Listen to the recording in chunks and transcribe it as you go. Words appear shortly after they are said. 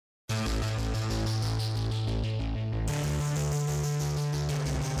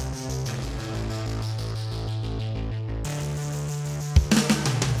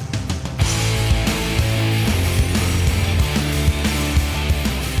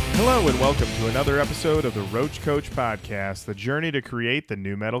Hello and welcome to another episode of the Roach Coach Podcast, the journey to create the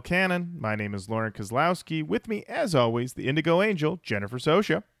new metal canon. My name is Lauren Kozlowski. With me, as always, the Indigo Angel, Jennifer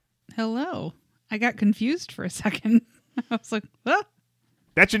Sosha. Hello. I got confused for a second. I was like, ah.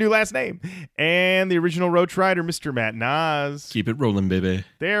 That's your new last name. And the original Roach Rider, Mr. Matt Nas. Keep it rolling, baby.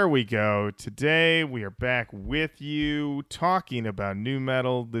 There we go. Today we are back with you talking about new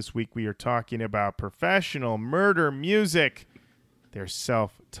metal. This week we are talking about Professional Murder Music, their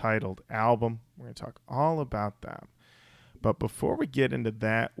self-titled album. We're going to talk all about them. But before we get into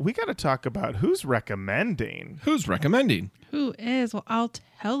that, we got to talk about who's recommending. Who's recommending? Who is? Well, I'll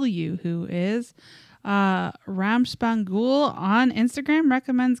tell you who is. Ramspangul on Instagram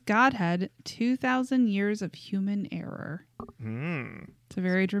recommends Godhead, 2,000 Years of Human Error. It's a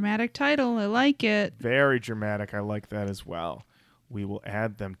very dramatic title. I like it. Very dramatic. I like that as well. We will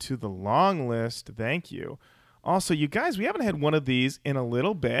add them to the long list. Thank you. Also, you guys, we haven't had one of these in a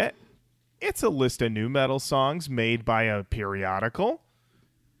little bit. It's a list of new metal songs made by a periodical.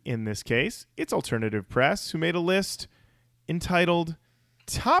 In this case, it's Alternative Press, who made a list entitled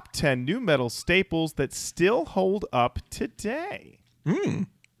Top 10 New Metal Staples That Still Hold Up Today. This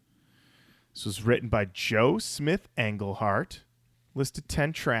was written by Joe Smith Englehart. Listed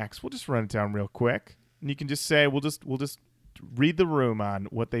 10 tracks. We'll just run it down real quick. And you can just say, we'll just read the room on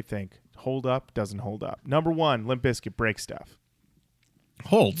what they think. Hold up, doesn't hold up. Number 1, Limp Bizkit, Break Stuff.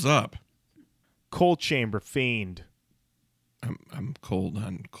 Holds up. Cold Chamber, Fiend. I'm cold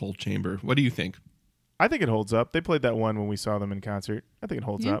on Cold Chamber. What do you think? I think it holds up. They played that one when we saw them in concert. I think it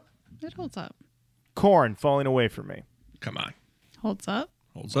holds up. It holds up. Korn, Falling Away From Me. Come on. Holds up.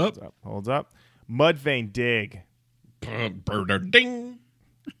 Holds up. Holds up. Mudvayne, Dig. Ding.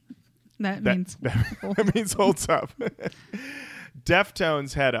 That means That means holds up.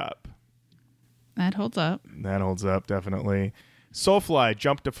 Deftones, Head Up. that holds up. That holds up, definitely. Soulfly,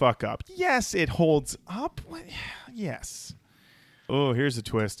 Jump to Fuck Up. Yes, it holds up. Yes. Oh, here's a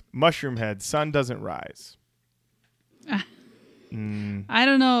twist. Mushroomhead, Sun Doesn't Rise. I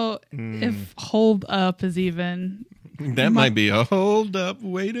don't know if hold up is even. That might be a hold up.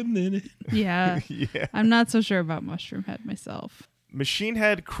 Wait a minute. Yeah. Yeah. I'm not so sure about Mushroomhead myself. Machine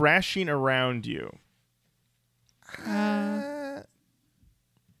Head, Crashing Around You.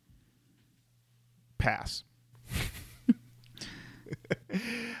 Pass.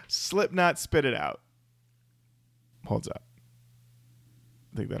 Slipknot, Spit It Out. Holds up.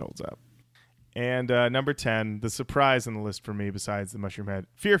 I think that holds up. And number 10, the surprise on the list for me besides the Mushroomhead,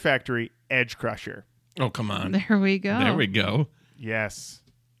 Fear Factory, Edge Crusher. Oh, come on. There we go. There we go. Yes,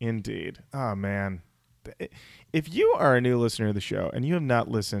 indeed. Oh, man. If you are a new listener of the show and you have not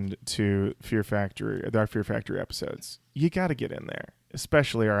listened to Fear Factory, our Fear Factory episodes, you got to get in there,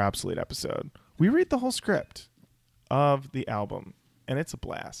 especially our Obsolete episode. We read the whole script of the album, and it's a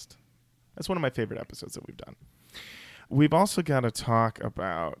blast. That's one of my favorite episodes that we've done. We've also got to talk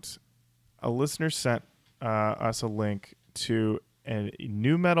about a listener sent us a link to a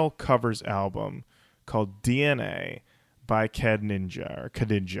new metal covers album called DNA by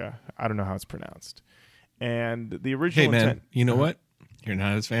Khadinja. I don't know how it's pronounced. And the original Hey, man, intent, you know what? You're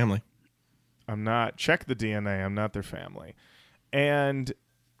not his family. I'm not. Check the DNA. I'm not their family. And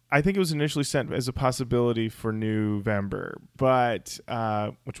I think it was initially sent as a possibility for November, but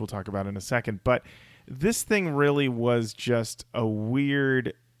which we'll talk about in a second. But this thing really was just a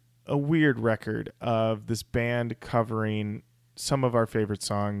weird record of this band covering some of our favorite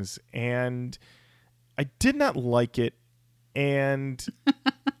songs, and I did not like it, and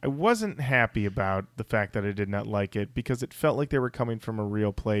I wasn't happy about the fact that I did not like it because it felt like they were coming from a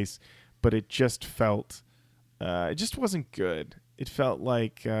real place, but it just felt it just wasn't good. It felt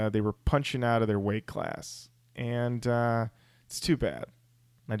like they were punching out of their weight class, and it's too bad.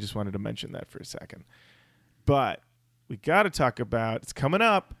 I just wanted to mention that for a second. But we got to talk about, it's coming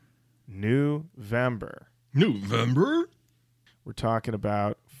up, November. November? We're talking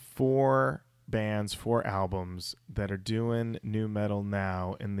about 4 bands, 4 albums that are doing new metal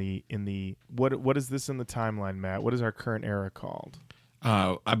now in the what is this in the timeline, Matt? What is our current era called?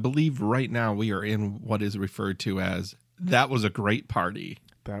 I believe right now we are in what is referred to as That Was a Great Party.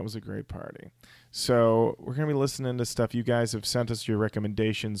 That was a great party. So we're going to be listening to stuff. You guys have sent us your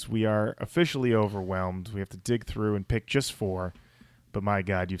recommendations. We are officially overwhelmed. We have to dig through and pick just 4. But my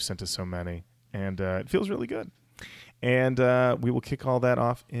God, you've sent us so many. And it feels really good. And we will kick all that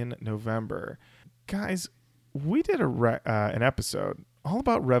off in November. Guys, we did an episode all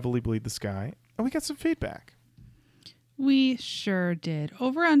about Reveille Bleed the Sky, and we got some feedback. We sure did.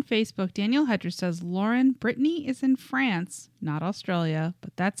 Over on Facebook, Daniel Hedger says, Lauren, Brittany is in France, not Australia,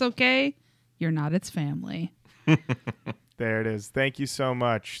 but that's okay. You're not its family. There it is. Thank you so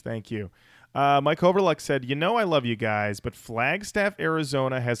much. Thank you. Mike Overluck said, I love you guys, but Flagstaff,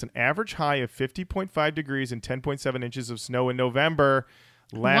 Arizona has an average high of 50.5 degrees and 10.7 inches of snow in November.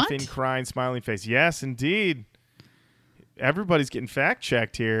 Laughing, crying, smiling face. Yes, indeed. Everybody's getting fact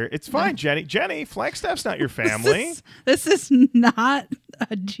checked here. It's fine, Jenny. Jenny, Flagstaff's not your family. This is not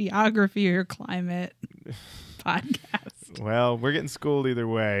a geography or climate podcast. Well, we're getting schooled either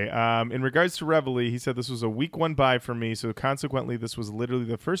way. In regards to Reveille, he said this was a week one buy for me, so consequently this was literally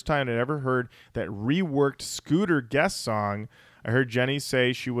the first time I'd ever heard that reworked Scooter guest song. I heard Jenny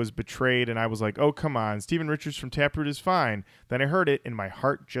say she was betrayed, and I was like, oh, come on. Stephen Richards from Taproot is fine. Then I heard it, and my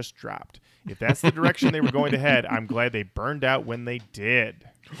heart just dropped. If that's the direction they were going to head, I'm glad they burned out when they did.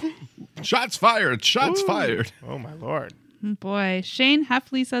 Shots fired. Shots fired. Oh, my Lord. Boy, Shane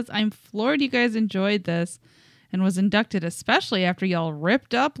Heffley says, I'm floored you guys enjoyed this and was inducted, especially after y'all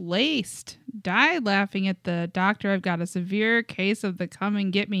ripped up Laced. Died laughing at the doctor. I've got a severe case of the come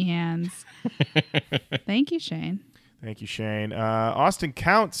and get me hands. Thank you, Shane. Thank you, Shane. Austin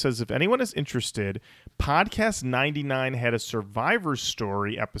Count says, if anyone is interested, Podcast 99 had a Survivor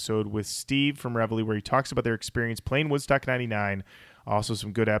Story episode with Steve from Reveille where he talks about their experience playing Woodstock 99. Also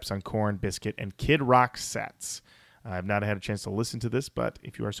some good apps on Korn, Biscuit, and Kid Rock sets. I've not had a chance to listen to this, but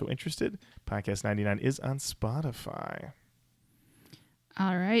if you are so interested, Podcast 99 is on Spotify.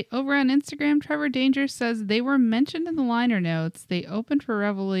 All right. Over on Instagram, Trevor Danger says they were mentioned in the liner notes. They opened for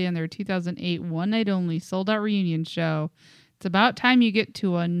Reveille in their 2008 one-night-only sold-out reunion show. It's about time you get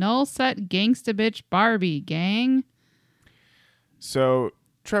to a null set gangsta bitch Barbie, gang. So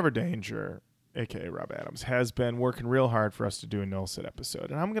Trevor Danger, a.k.a. Rob Adams, has been working real hard for us to do a null set episode.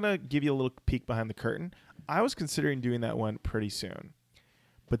 And I'm going to give you a little peek behind the curtain. I was considering doing that one pretty soon.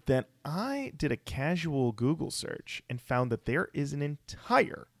 But then I did a casual Google search and found that there is an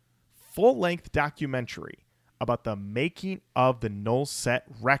entire full-length documentary about the making of the Null Set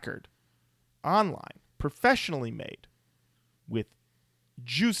record online, professionally made, with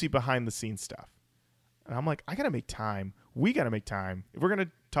juicy behind-the-scenes stuff. And I'm like, I got to make time. We got to make time. If we're going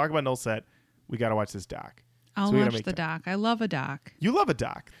to talk about Null Set, we got to watch this doc. I'll watch the doc. I love a doc. You love a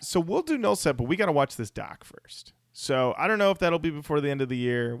doc. So we'll do Null Set, but we got to watch this doc first. So I don't know if that'll be before the end of the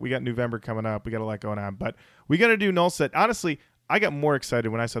year. We got November coming up. We got a lot going on. But we got to do Null Set. Honestly, I got more excited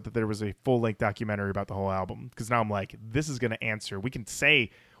when I saw that there was a full-length documentary about the whole album. Because now I'm like, this is going to answer. We can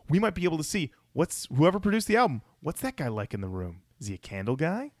say, we might be able to see whoever produced the album. What's that guy like in the room? Is he a candle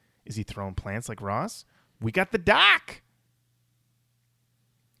guy? Is he throwing plants like Ross? We got the doc.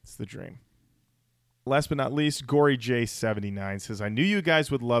 It's the dream. Last but not least, Gory J79 says, I knew you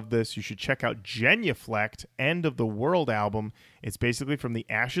guys would love this. You should check out Genuflect, End of the World album. It's basically from the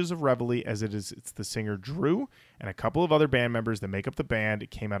ashes of Reveille, as it's the singer Drew and a couple of other band members that make up the band.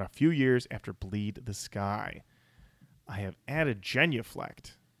 It came out a few years after Bleed the Sky. I have added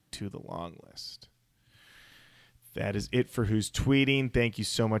Genuflect to the long list. That is it for Who's Tweeting. Thank you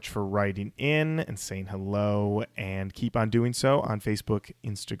so much for writing in and saying hello, and keep on doing so on Facebook,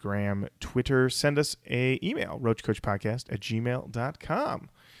 Instagram, Twitter. Send us an email, roachcoachpodcast@gmail.com.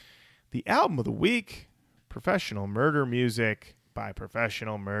 The album of the week, Professional Murder Music by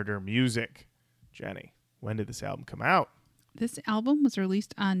Professional Murder Music. Jenny, when did this album come out? This album was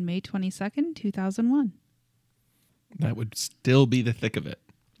released on May 22nd, 2001. That would still be the thick of it.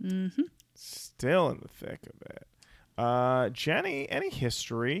 Mm-hmm. Still in the thick of it. Jenny, any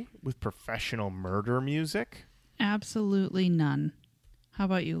history with Professional Murder Music? Absolutely none. How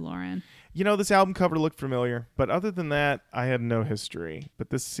about you, Lauren? You know, this album cover looked familiar, but other than that, I had no history. But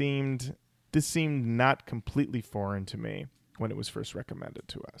this seemed not completely foreign to me when it was first recommended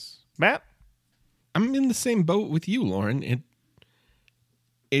to us. Matt? I'm in the same boat with you, Lauren.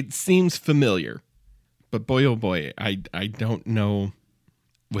 It seems familiar, but boy, oh boy, I don't know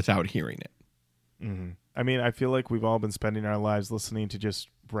without hearing it. Mm-hmm. I mean, I feel like we've all been spending our lives listening to just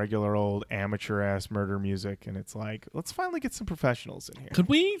regular old amateur-ass murder music, and it's like, let's finally get some professionals in here. Could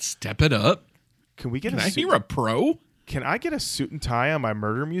we step it up? Can I hear a pro? Can I get a suit and tie on my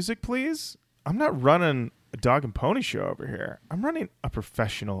murder music, please? I'm not running a dog and pony show over here. I'm running a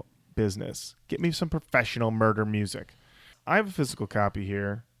professional business. Get me some professional murder music. I have a physical copy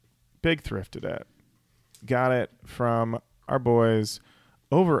here. Big thrifted it. Got it from our boys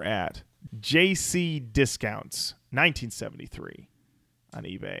over at JC Discounts, 1973 on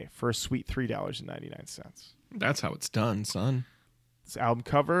eBay for a sweet $3.99. That's how it's done, son. This album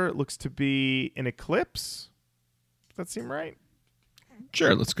cover looks to be an eclipse. Does that seem right?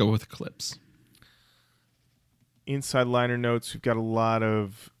 Sure, let's go with Eclipse. Inside liner notes, we've got a lot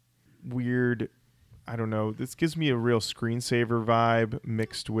of weird, I don't know, this gives me a real screensaver vibe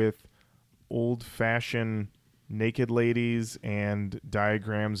mixed with old-fashioned naked ladies and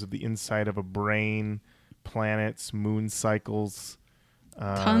diagrams of the inside of a brain, planets, moon cycles.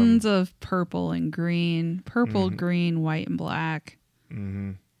 Tons of purple and green. Purple, green, white, and black.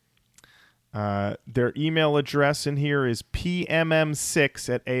 Mm-hmm. Their email address in here is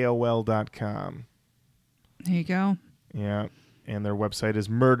pmm6@aol.com. There you go. Yeah. And their website is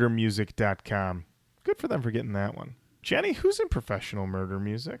murdermusic.com. Good for them for getting that one. Jenny, who's in professional murder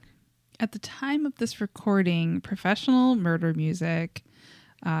music? At the time of this recording, professional murder music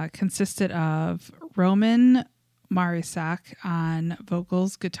consisted of Roman Marisak on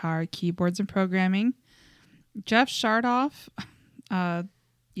vocals, guitar, keyboards, and programming. Jeff Shardoff,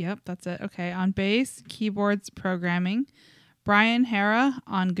 yep, that's it. Okay, on bass, keyboards, programming. Brian Hara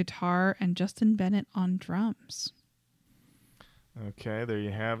on guitar, and Justin Bennett on drums. Okay, there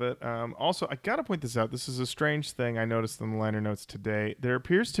you have it. Also, I got to point this out. This is a strange thing I noticed in the liner notes today. There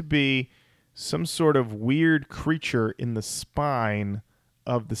appears to be some sort of weird creature in the spine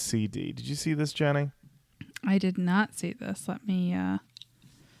of the CD. Did you see this, Jenny? I did not see this. Let me...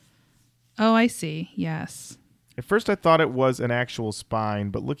 Oh, I see. Yes. At first, I thought it was an actual spine,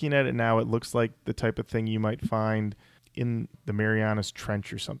 but looking at it now, it looks like the type of thing you might find in the Marianas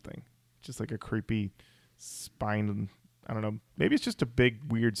Trench or something. Just like a creepy spine. I don't know. Maybe it's just a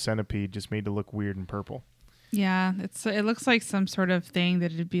big, weird centipede just made to look weird and purple. Yeah, it looks like some sort of thing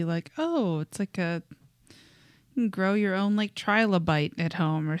that it'd be like, oh, it's like you can grow your own like trilobite at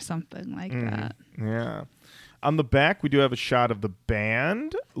home or something like that. Yeah. On the back, we do have a shot of the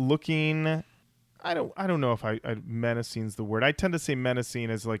band looking. I don't know if menacing's the word. I tend to say menacing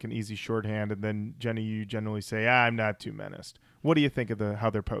as like an easy shorthand, and then Jenny, you generally say, I'm not too menaced. What do you think of how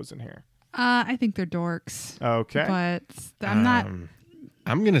they're posing here? I think they're dorks. Okay, but I'm not.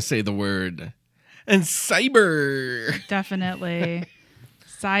 I'm gonna say the word, and cyber. Definitely,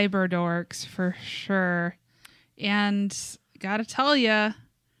 cyber dorks for sure. And gotta tell you,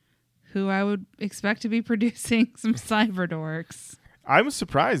 who I would expect to be producing some cyber dorks. I was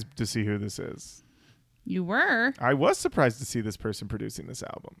surprised to see who this is. You were? I was surprised to see this person producing this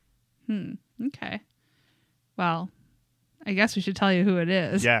album. Okay. Well, I guess we should tell you who it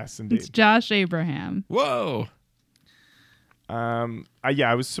is. Yes, indeed. It's Josh Abraham. Whoa.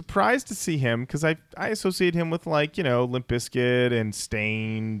 I was surprised to see him because I associate him with Limp Bizkit and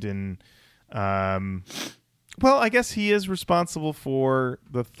Stained and well, I guess he is responsible for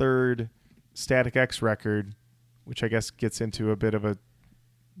the third Static X record, which I guess gets into a bit of a...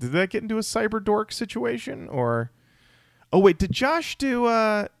 Did that get into a cyber dork situation? Or... Oh, wait, did Josh do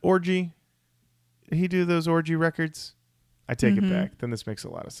Orgy? Did he do those Orgy records? I take it back. Then this makes a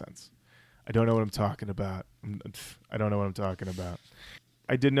lot of sense. I don't know what I'm talking about.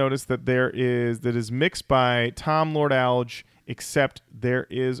 I did notice that that is mixed by Tom Lord Alge, except there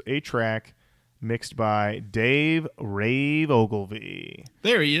is a track mixed by Dave Rave Ogilvy.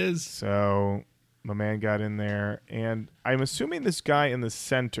 There he is. So my man got in there, and I'm assuming this guy in the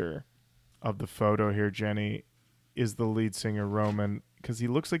center of the photo here, Jenny, is the lead singer, Roman, because he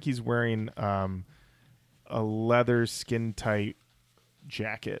looks like he's wearing a leather skin-tight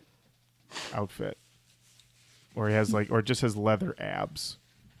jacket outfit, or he has or just has leather abs.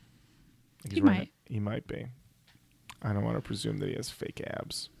 He might. He might be. I don't want to presume that he has fake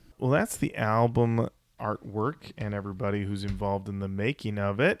abs. Well, that's the album artwork and everybody who's involved in the making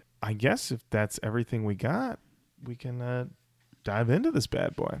of it. I guess if that's everything we got, we can dive into this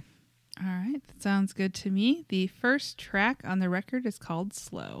bad boy. All right. That sounds good to me. The first track on the record is called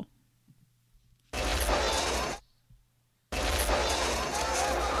Slow.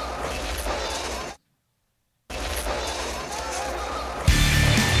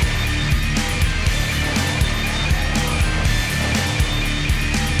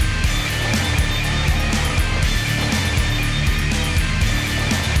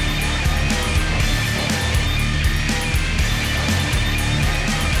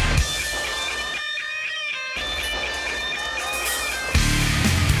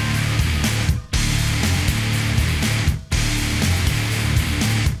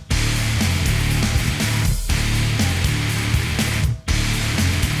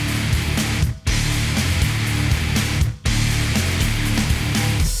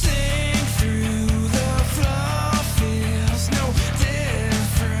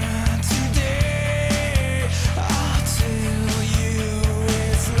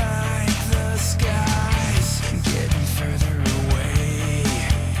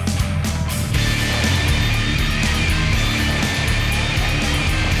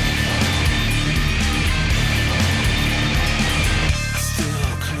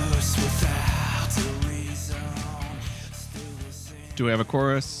 Do we have a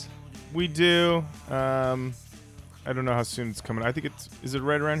chorus? We do. I don't know how soon it's coming. I think is it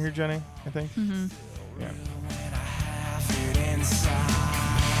right around here, Jenny? I think. Mm-hmm. Yeah.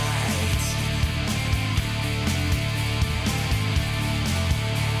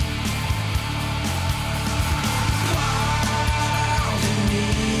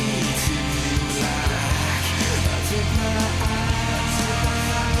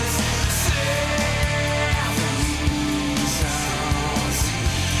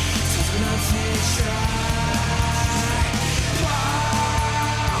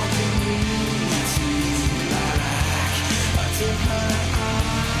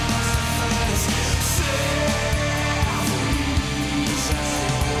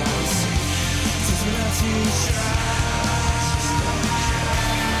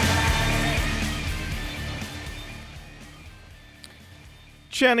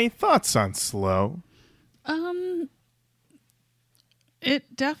 Jenny, thoughts on Slow?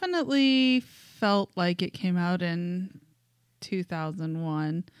 It definitely felt like it came out in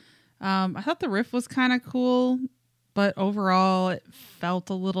 2001. I thought the riff was kind of cool, but overall it felt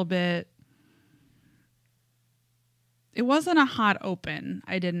a little bit... It wasn't a hot open,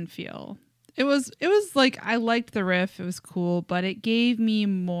 I didn't feel. It was like, I liked the riff, it was cool, but it gave me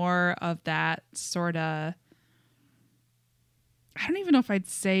more of that sort of... I don't even know if I'd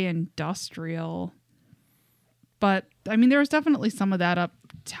say industrial, but I mean, there was definitely some of that up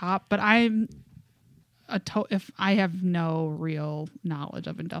top, but if I have no real knowledge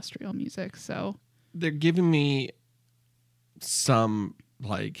of industrial music, so they're giving me some,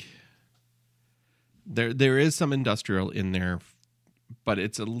 like, there is some industrial in there, but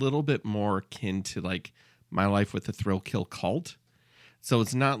it's a little bit more akin to like My Life with the Thrill Kill Cult. So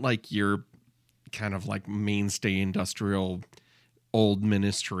it's not like your kind of like mainstay industrial Old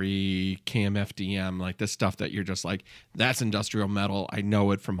Ministry, KMFDM, like this stuff that you're just like, that's industrial metal. I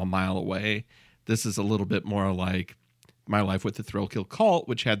know it from a mile away. This is a little bit more like My Life with the Thrill Kill Cult,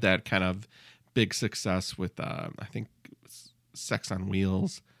 which had that kind of big success with, I think, Sex on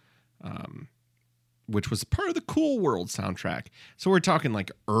Wheels, which was part of the Cool World soundtrack. So we're talking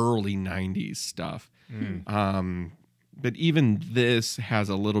like early 90s stuff. But even this has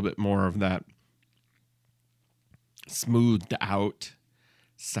a little bit more of that smoothed out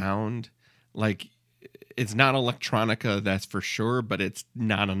sound. Like, it's not electronica, that's for sure, but it's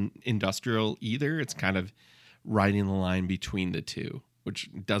not an industrial either. It's kind of riding the line between the two, which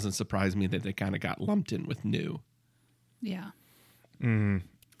doesn't surprise me that they kind of got lumped in with new. yeah.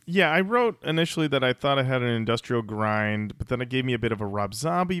 Yeah, I wrote initially that I thought I had an industrial grind, but then it gave me a bit of a Rob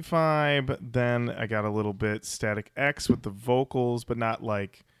Zombie vibe. Then I got a little bit Static X with the vocals, but not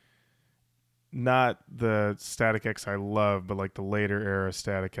the Static X I love, but like the later era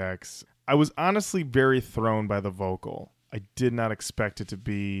Static X. I was honestly very thrown by the vocal. I did not expect it to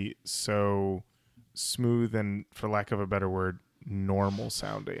be so smooth and, for lack of a better word, normal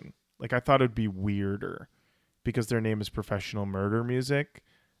sounding. Like, I thought it'd be weirder because their name is Professional Murder Music.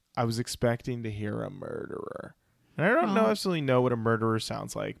 I was expecting to hear a murderer. And I don't necessarily know what a murderer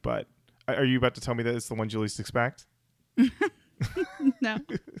sounds like, but are you about to tell me that it's the ones you least expect? No.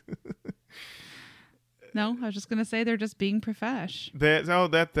 No, I was just going to say they're just being profesh.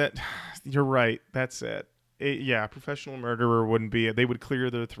 That you're right. That's it. Yeah, professional murderer wouldn't be. They would clear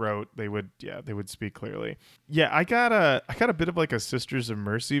their throat. They would speak clearly. Yeah, I got a bit of like a Sisters of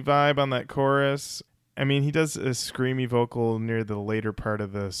Mercy vibe on that chorus. I mean, he does a screamy vocal near the later part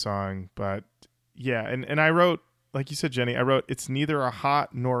of the song, but yeah, and I wrote, like you said, Jenny, it's neither a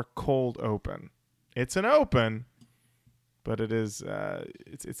hot nor cold open. It's an open, but it is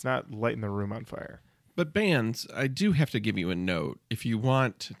it's not lighting the room on fire. But bands, I do have to give you a note. If you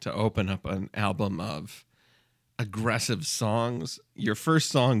want to open up an album of aggressive songs, your first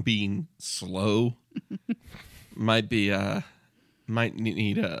song being Slow might need a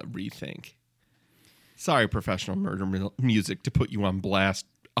rethink. Sorry, Professional Murder Music, to put you on blast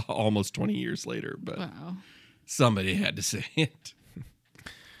almost 20 years later, but Wow. Somebody had to say it.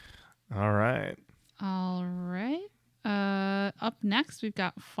 All right. Up next, we've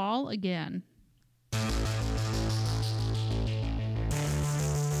got Fall Again.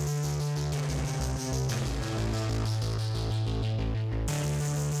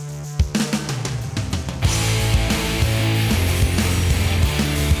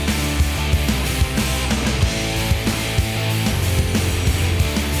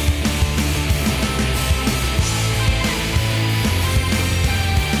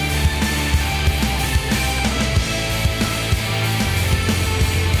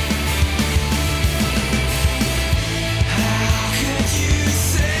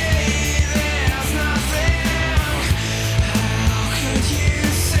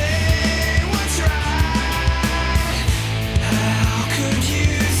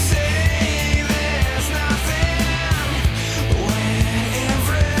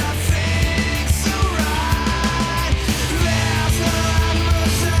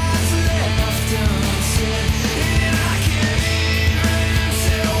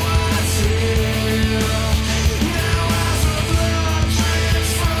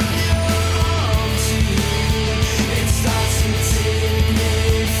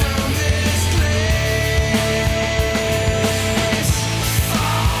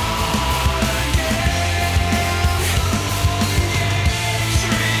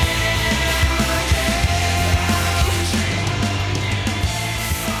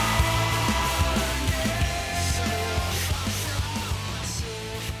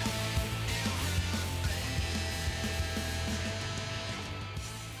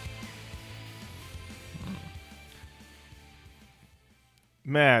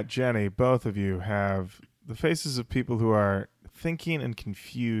 Matt, Jenny, both of you have the faces of people who are thinking and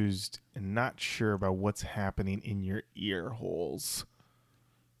confused and not sure about what's happening in your ear holes.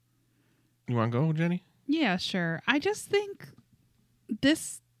 You want to go, Jenny? Yeah, sure. I just think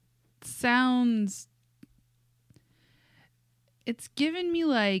this sounds... It's given me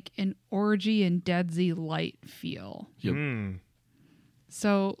like an Orgy and Dead Z Light feel. Yep.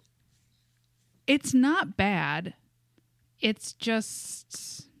 So it's not bad. It's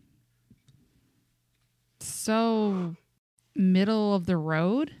just so middle of the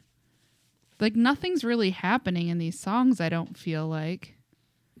road. Like nothing's really happening in these songs, I don't feel like.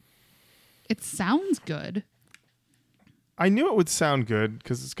 It sounds good. I knew it would sound good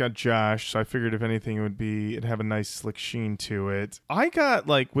because it's got Josh, so I figured if anything it'd have a nice slick sheen to it. I got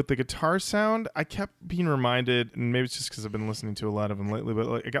like with the guitar sound, I kept being reminded, and maybe it's just because I've been listening to a lot of them lately, but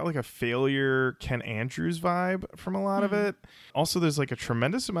like I got like a Failure Ken Andrews vibe from a lot of it. Also, there's like a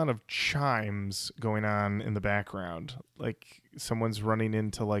tremendous amount of chimes going on in the background, like someone's running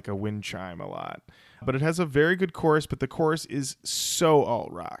into like a wind chime a lot. But it has a very good chorus, but the chorus is so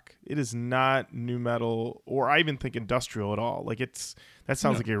alt rock. It is not nu metal or I even think industrial at all. Like that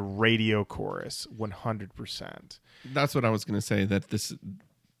sounds like a radio chorus 100%. That's what I was going to say, that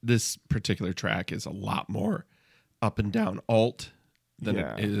this particular track is a lot more up and down alt than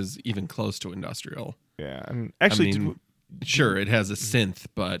it is even close to industrial. Yeah. And actually, sure, it has a synth,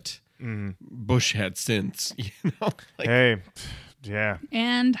 but Bush had synths, you know? Like, hey, yeah.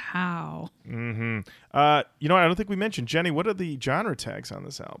 And how? Mm-hmm. You know what? I don't think we mentioned, Jenny, what are the genre tags on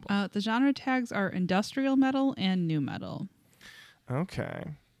this album? The genre tags are industrial metal and nu metal. Okay.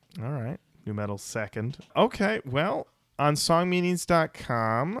 All right. Nu metal second. Okay. Well, on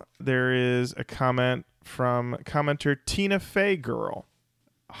songmeanings.com, there is a comment from commenter Tina Fey Girl.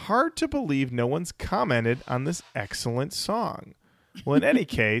 Hard to believe no one's commented on this excellent song. Well, in any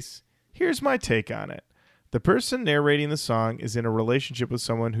case, here's my take on it. The person narrating the song is in a relationship with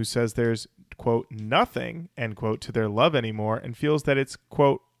someone who says there's, quote, nothing, end quote, to their love anymore and feels that it's,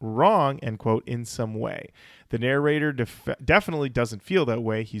 quote, wrong, end quote, in some way. The narrator definitely doesn't feel that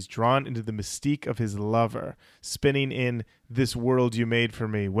way. He's drawn into the mystique of his lover, spinning in this world you made for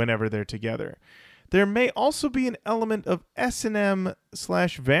me whenever they're together. There may also be an element of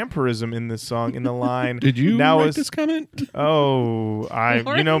S&M/vampirism in this song in the line. Did you write this comment? Oh,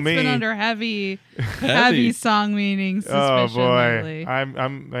 you know me. Been under heavy song meaning suspicion. Oh boy, lately.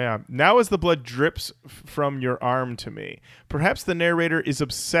 yeah. Now as the blood drips from your arm to me, perhaps the narrator is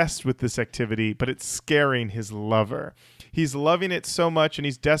obsessed with this activity, but it's scaring his lover. He's loving it so much, and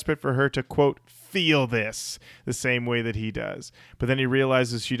he's desperate for her to, quote, feel this the same way that he does. But then he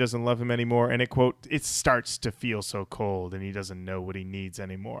realizes she doesn't love him anymore, and it starts to feel so cold, and he doesn't know what he needs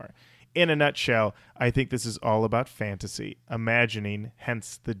anymore. In a nutshell, I think this is all about fantasy, imagining,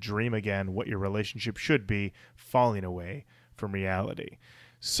 hence the dream again, what your relationship should be, falling away from reality.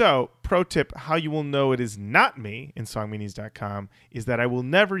 So, pro tip, how you will know it is not me in songmeanings.com is that I will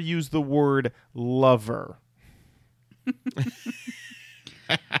never use the word lover.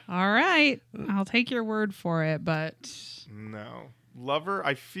 All right. I'll take your word for it, but... No. Lover,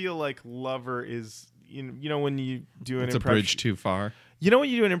 I feel like lover is... You know when you do an improv... It's a bridge too far. You know when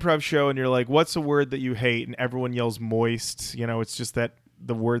you do an improv show and you're like, what's a word that you hate? And everyone yells moist. You know, it's just that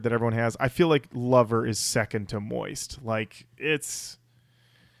the word that everyone has. I feel like lover is second to moist. Like, it's...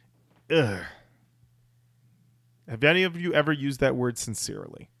 Ugh. Have any of you ever used that word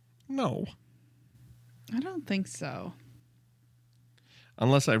sincerely? No. I don't think so.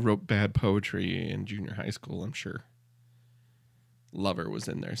 Unless I wrote bad poetry in junior high school, I'm sure. Lover was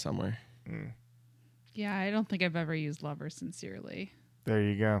in there somewhere. Yeah, I don't think I've ever used lover sincerely. There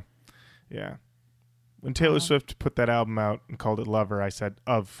you go. Yeah. When Taylor Swift put that album out and called it Lover, I said,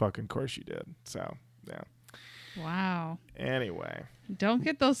 of fucking course you did. So, yeah. Wow. Anyway. Don't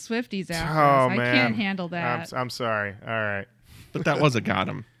get those Swifties after Oh, us. man. I can't handle that. I'm sorry. All right. But that was a got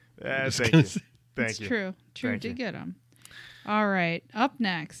him. Thank you. Thank it's you. true. True Thank to you. get them. All right. Up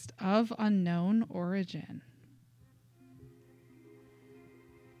next, Of Unknown Origin.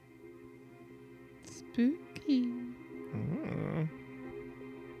 Spooky. Mm.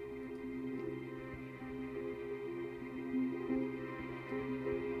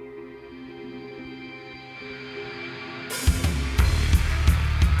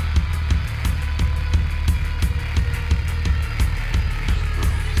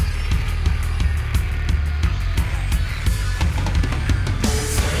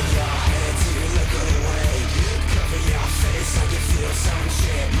 Feel some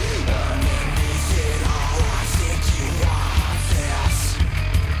shit. I'm in these all I think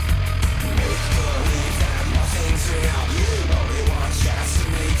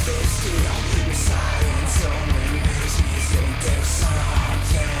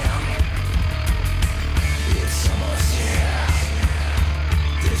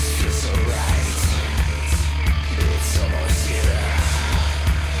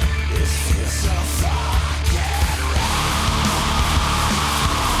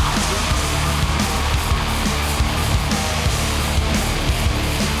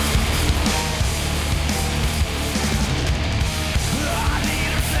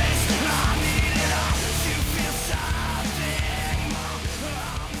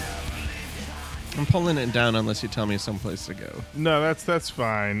I'm pulling it down unless you tell me someplace to go. No, that's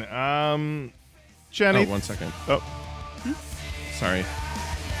fine. Jenny. Oh, 1 second. Oh, Sorry.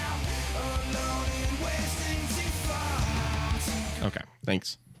 Okay,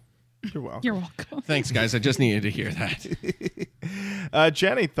 thanks. you're welcome. You're welcome. Thanks, guys. I just needed to hear that.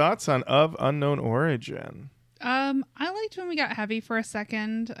 Jenny, thoughts on Of Unknown Origin? I liked when we got heavy for a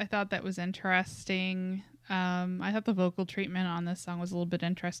second. I thought that was interesting. I thought the vocal treatment on this song was a little bit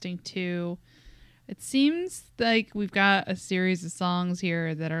interesting too. It seems like we've got a series of songs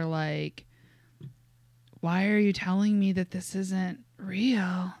here that are like, why are you telling me that this isn't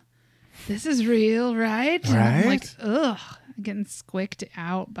real? This is real, right? And I'm like, ugh, I'm getting squicked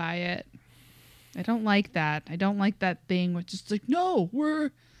out by it. I don't like that. I don't like that thing with just like, no,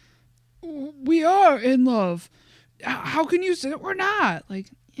 we are in love. How can you say that we're not? Like,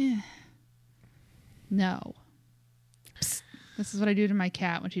 no. Psst. This is what I do to my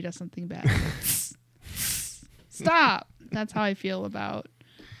cat when she does something bad. Stop. That's how I feel about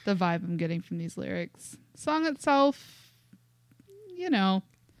the vibe I'm getting from these lyrics. Song itself,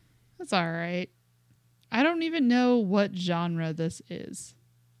 it's all right. I don't even know what genre this is.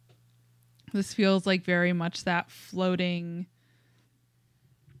 This feels like very much that floating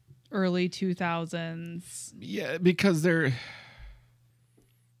early 2000s. Yeah, because they're...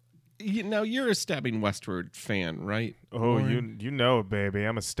 you're a Stabbing Westward fan, right? Oh, you know, baby.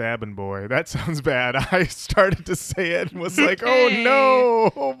 I'm a stabbing boy. That sounds bad. I started to say it and was like, oh,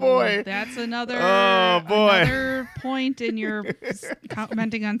 no. Oh, boy. That's another, another point in your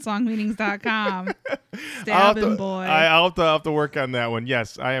commenting on songmeanings.com. Stabbing boy. I'll have to work on that one.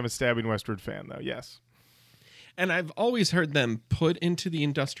 Yes, I am a Stabbing Westward fan, though. Yes. And I've always heard them put into the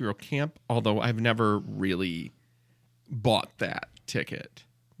industrial camp, although I've never really bought that ticket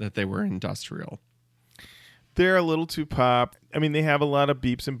that they were industrial. They're a little too pop. I mean, they have a lot of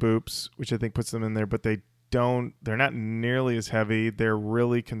beeps and boops, which I think puts them in there, but they're not nearly as heavy. They're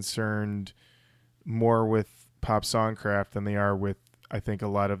really concerned more with pop songcraft than they are with, I think, a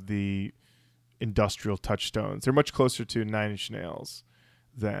lot of the industrial touchstones. They're much closer to Nine Inch Nails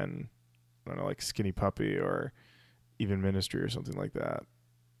than, I don't know, like Skinny Puppy or even Ministry or something like that.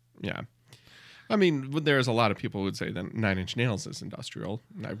 Yeah. I mean, there's a lot of people who would say that Nine Inch Nails is industrial,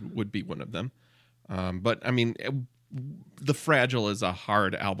 and I would be one of them. But, I mean, The Fragile is a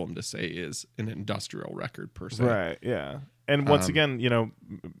hard album to say is an industrial record, per se. Right, yeah. And once again,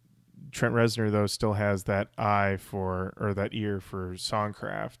 Trent Reznor, though, still has that ear for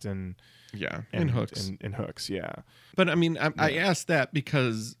songcraft and hooks. And hooks, yeah. But, I mean, I asked that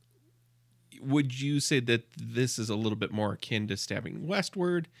because... would you say that this is a little bit more akin to Stabbing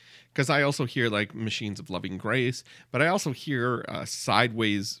Westward? Because I also hear like Machines of Loving Grace, but I also hear a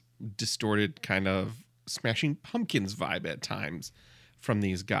sideways, distorted kind of Smashing Pumpkins vibe at times from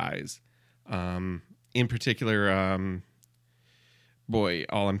these guys. In particular, all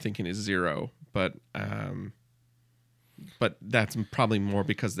I'm thinking is Zero, but that's probably more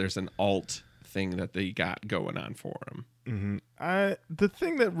because there's an alt thing that they got going on for them. Mm-hmm. The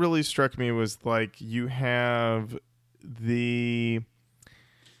thing that really struck me was like you have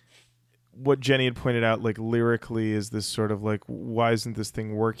what Jenny had pointed out, like lyrically is this sort of like, why isn't this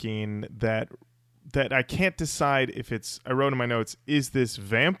thing working? That I can't decide if it's, I wrote in my notes, is this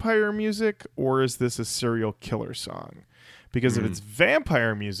vampire music or is this a serial killer song? Because if it's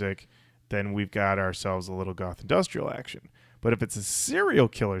vampire music, then we've got ourselves a little goth industrial action. But if it's a serial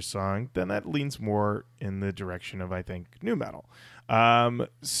killer song, then that leans more in the direction of, I think, nu metal.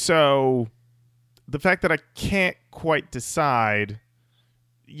 So the fact that I can't quite decide,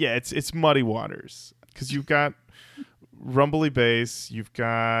 it's muddy waters. Because you've got rumbly bass, you've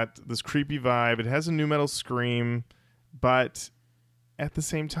got this creepy vibe. It has a nu metal scream, but at the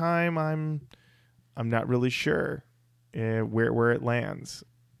same time, I'm not really sure where it lands.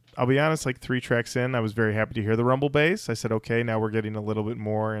 I'll be honest, like 3 tracks in, I was very happy to hear the rumble bass. I said, okay, now we're getting a little bit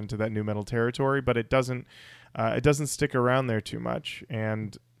more into that nu metal territory, but it doesn't stick around there too much.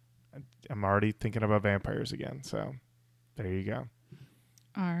 And I'm already thinking about vampires again. So there you go.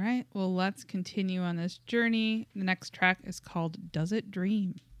 All right. Well, let's continue on this journey. The next track is called Does It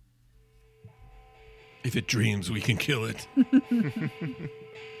Dream? If it dreams, we can kill it.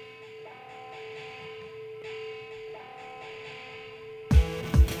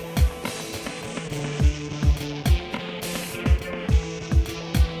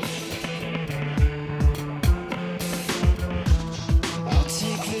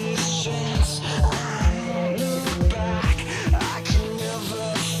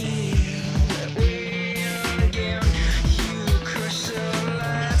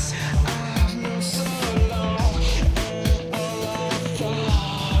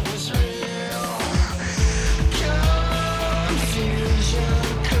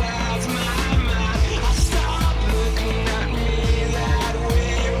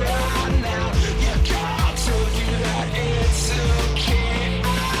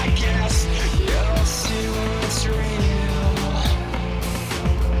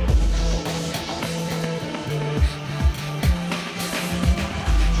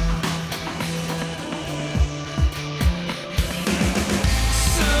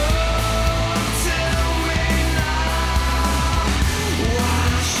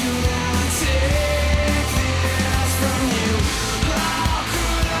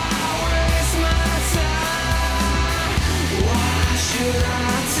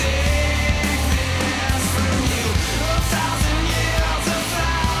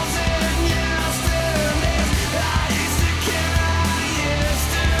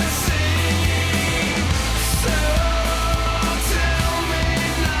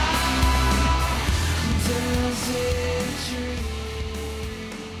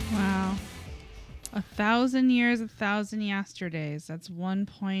 1,000 years, 1,000 yesterdays. That's 1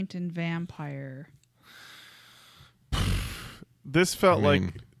 point in vampire. This felt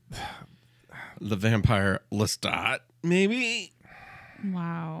like the vampire Lestat, maybe?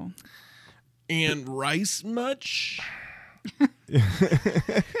 Wow. And Rice much?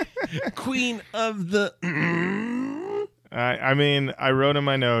 Queen of the... I mean, I wrote in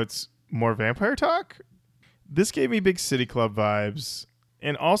my notes, more vampire talk? This gave me big City Club vibes.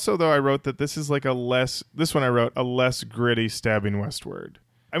 And also, though, I wrote that this is like a less gritty Stabbing Westward.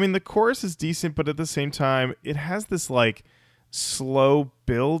 I mean, the chorus is decent, but at the same time, it has this like slow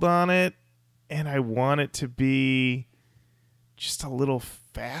build on it. And I want it to be just a little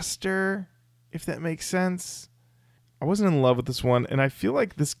faster, if that makes sense. I wasn't in love with this one. And I feel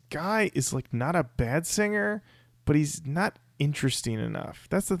like this guy is like not a bad singer, but he's not interesting enough.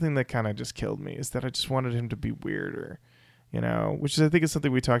 That's the thing that kind of just killed me, is that I just wanted him to be weirder. Which is, I think, is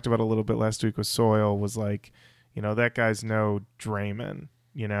something we talked about a little bit last week with Soil, was like, that guy's no Draymond,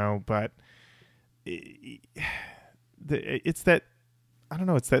 but it's that, I don't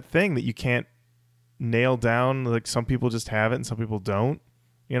know, it's that thing that you can't nail down. Like, some people just have it and some people don't,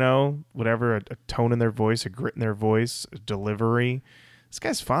 whatever, a tone in their voice, a grit in their voice, a delivery. This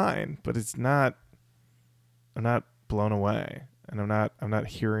guy's fine, but I'm not blown away, and I'm not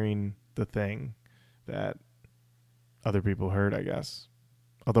hearing the thing that other people heard, I guess.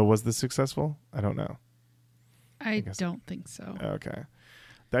 Although, was this successful? I don't know. I don't think so. Okay.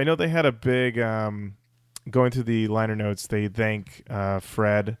 I know they had a big, going through the liner notes, they thank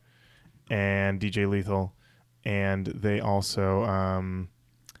Fred and DJ Lethal, and they also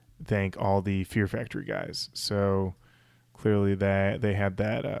thank all the Fear Factory guys. So clearly they had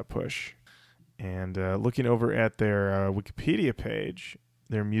that push. And looking over at their Wikipedia page,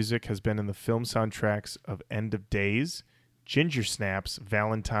 their music has been in the film soundtracks of End of Days, Ginger Snaps,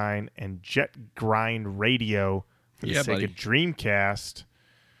 Valentine, and Jet Grind Radio for the Sega Dreamcast.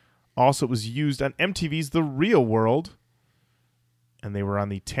 Also, it was used on MTV's The Real World, and they were on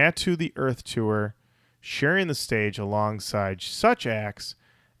the Tattoo the Earth tour, sharing the stage alongside such acts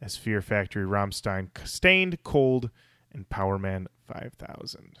as Fear Factory, Rammstein, Stained, Cold, and Powerman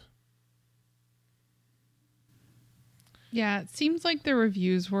 5000. Yeah, it seems like the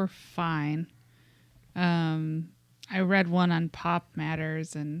reviews were fine. I read one on Pop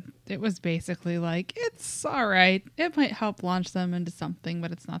Matters, and it was basically like, it's all right. It might help launch them into something,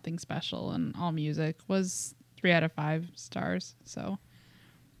 but it's nothing special. And All Music was 3 out of 5 stars. So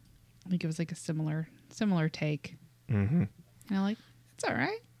I think it was like a similar take. Mm-hmm. And it's all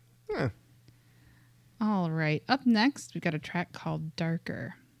right. Yeah. All right. Up next, we've got a track called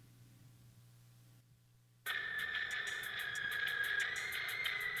Darker.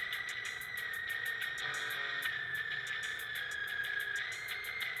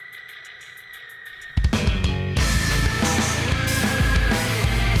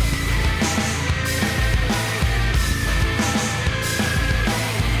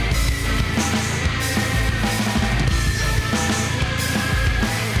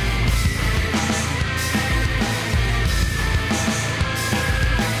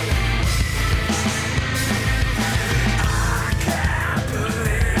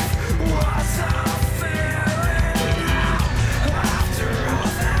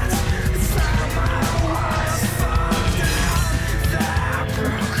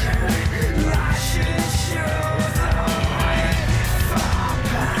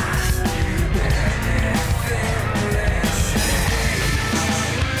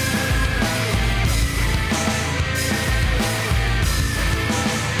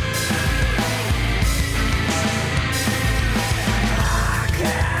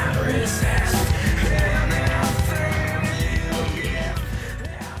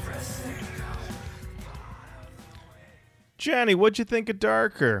 Johnny, what'd you think of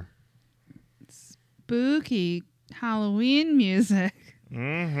Darker? Spooky Halloween music.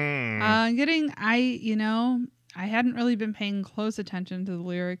 Mm-hmm. I hadn't really been paying close attention to the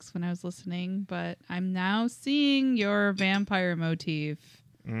lyrics when I was listening, but I'm now seeing your vampire motif.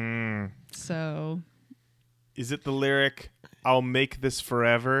 So, is it the lyric, "I'll make this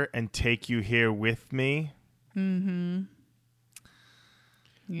forever and take you here with me"? Mm-hmm.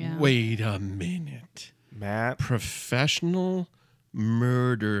 Yeah. Wait a minute. Matt? Professional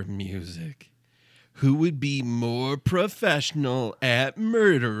murder music. Who would be more professional at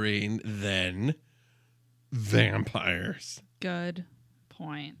murdering than vampires? Good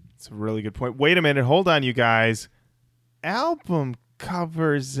point. It's a really good point. Wait a minute. Hold on, you guys. Album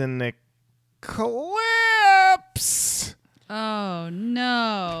covers an eclipse. Oh,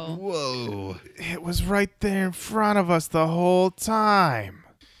 no. Whoa. It was right there in front of us the whole time.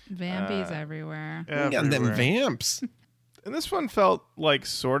 Vampies everywhere. And them everywhere. vamps. And this one felt like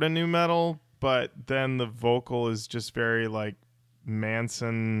sort of new metal, but then the vocal is just very like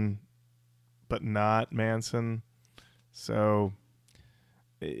Manson, but not Manson. So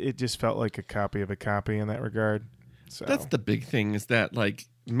it just felt like a copy of a copy in that regard. So That's the big thing, is that like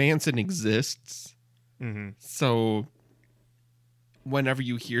Manson exists. Mhm. So whenever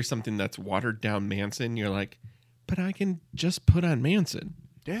you hear something that's watered down Manson, you're like, but I can just put on Manson.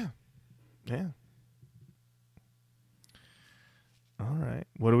 Yeah. Yeah. All right.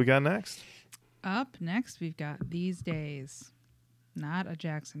 What do we got next? Up next, we've got These Days. Not a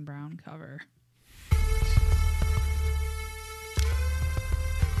Jackson Browne cover.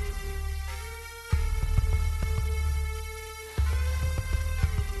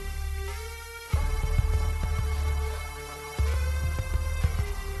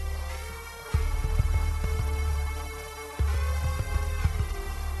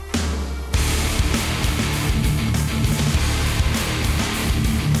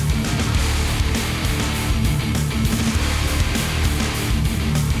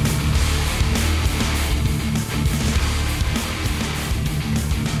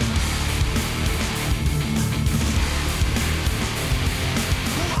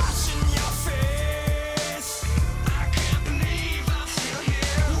 Watching your face, I can't believe I'm still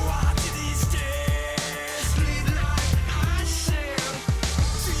here. Watching these days bleed like I said.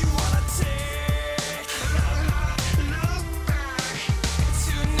 Do you wanna take another look back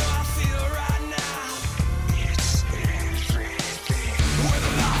to know I feel right now? It's everything. With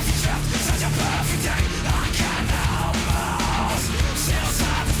a life you trapped, such a perfect day. I can't almost stay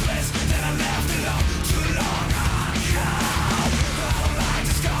outside this place that I left alone too long ago.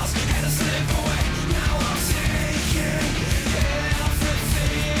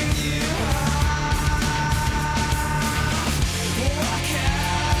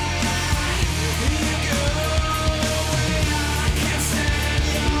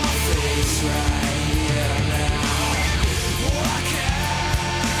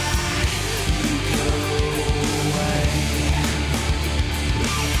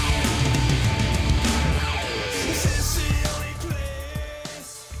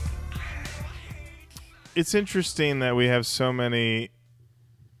 It's interesting that we have so many,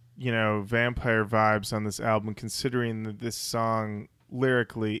 vampire vibes on this album, considering that this song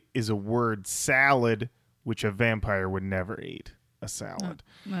lyrically is a word salad, which a vampire would never eat. A salad.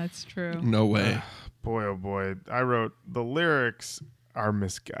 That's true. No way. Boy, oh boy. I wrote, the lyrics are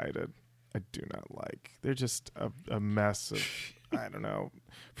misguided. I do not like. They're just a mess of, I don't know.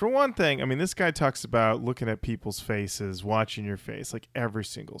 For one thing, I mean, this guy talks about looking at people's faces, watching your face, like every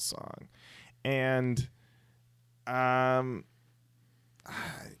single song. And, yeah,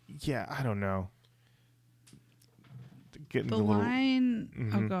 I don't know. Getting The a little, line.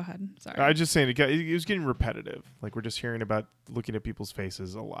 Oh, Mhm. go ahead. Sorry. I was just saying, it was getting repetitive. Like, we're just hearing about looking at people's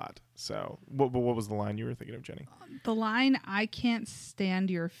faces a lot. So, what was the line you were thinking of, Jenny? The line, I can't stand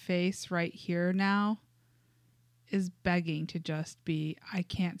your face right here now, is begging to just be, I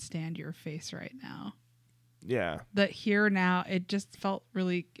can't stand your face right now. Yeah. That here now, it just felt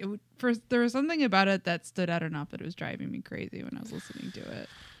really, there was something about it that stood out enough that it was driving me crazy when I was listening to it.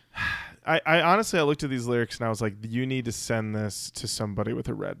 I honestly, I looked at these lyrics and I was like, you need to send this to somebody with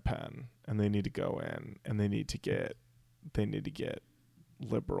a red pen, and they need to go in and they need to get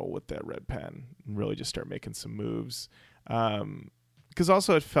liberal with that red pen and really just start making some moves. Because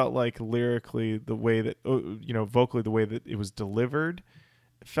also it felt like lyrically, the way that, vocally, the way that it was delivered,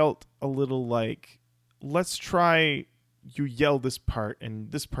 it felt a little like, let's try, you yell this part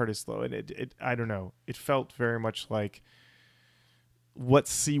and this part is slow. And it I don't know. It felt very much like,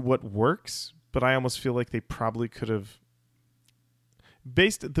 let's see what works, but I almost feel like they probably could have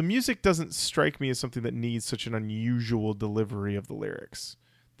the music doesn't strike me as something that needs such an unusual delivery of the lyrics,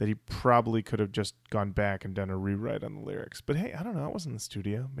 that he probably could have just gone back and done a rewrite on the lyrics. But hey, I don't know. I wasn't in the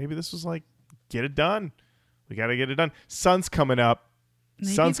studio. Maybe this was like, get it done. We got to get it done. Sun's coming up.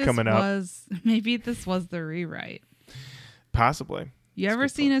 Maybe this was the rewrite. Possibly. You ever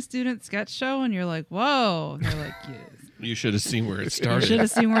seen a student sketch show and you're like, whoa? And they're like, yes. You should have seen where it You started. should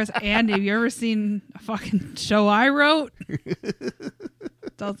have seen where it's. Andy, have you ever seen a fucking show I wrote?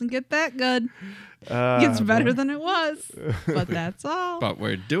 Doesn't get that good. It's better than it was. But that's all. But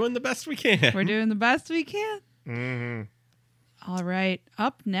we're doing the best we can. We're doing the best we can. Mm-hmm. All right.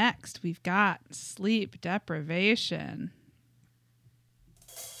 Up next, we've got Sleep Deprivation.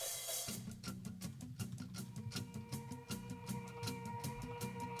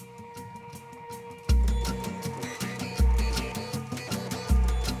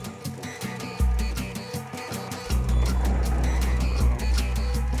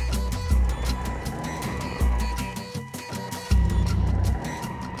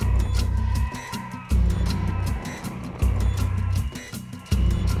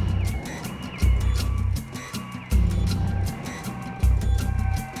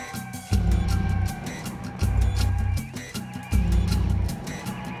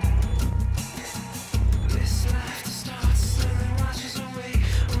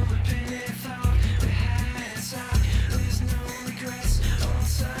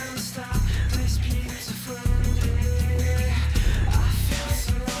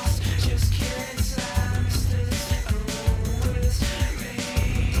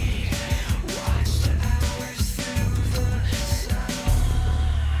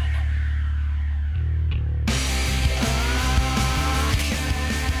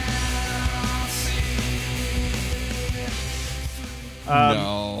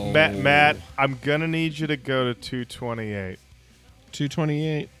 No. Matt, I'm gonna need you to go to 228.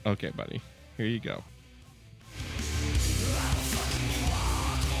 228. Okay, buddy. Here you go.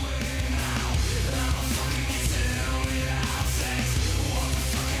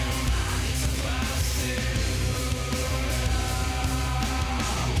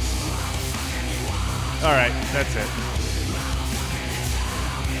 All right, that's it.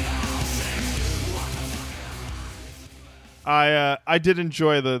 I did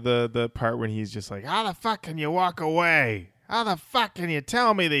enjoy the part when he's just like, how the fuck can you walk away? How the fuck can you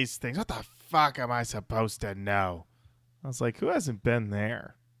tell me these things? What the fuck am I supposed to know? I was like, who hasn't been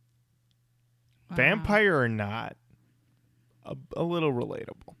there? Wow. Vampire or not? A little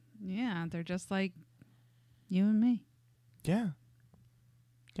relatable. Yeah, they're just like you and me. Yeah.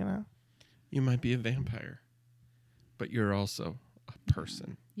 You know? You might be a vampire, but you're also a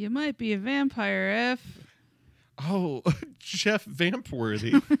person. You might be a vampire if Oh, Jeff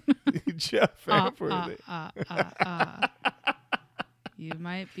Vampworthy. Jeff Vampworthy. You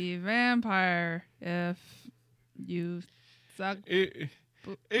might be a vampire if you suck. If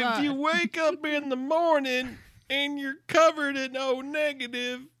blood. you wake up in the morning and you're covered in O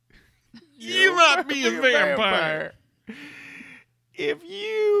negative, you might be a vampire. If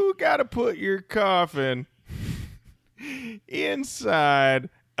you got to put your coffin inside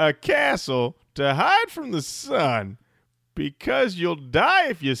a castle to hide from the sun because you'll die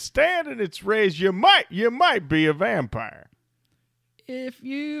if you stand in its rays, you might be a vampire. If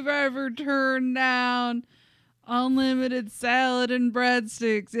you've ever turned down unlimited salad and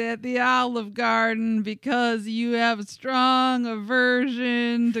breadsticks at the Olive Garden because you have a strong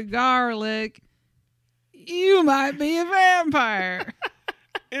aversion to garlic, you might be a vampire.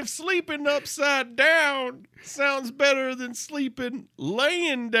 If sleeping upside down sounds better than sleeping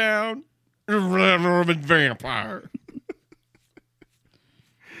laying down, I'm a vampire.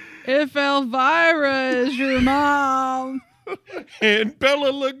 If Elvira is your mom, And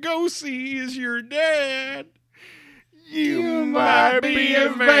Bella Lugosi is your dad, You might be a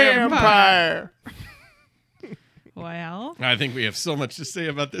vampire. well, I think we have so much to say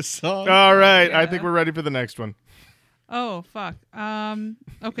about this song. All right, I Yeah. think we're ready for the next one. oh fuck.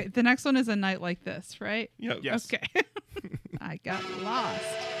 Okay, the next one is A Night Like This, right? Yep. Yes. Okay. I got lost.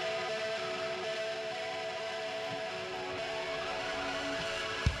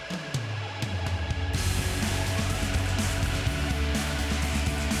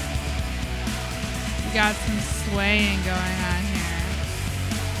 We got some swaying going on here.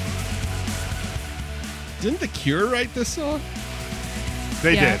 Didn't The Cure write this song?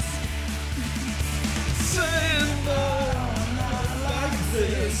 They yes.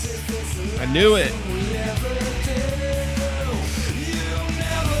 I knew it.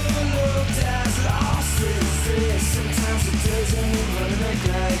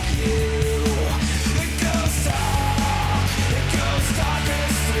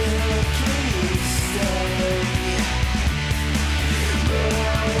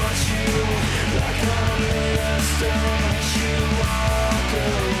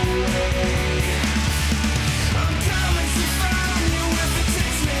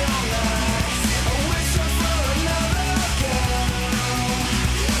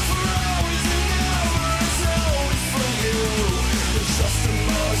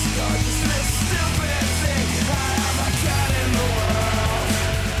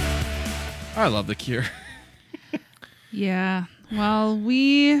 I love The Cure. Yeah. Well,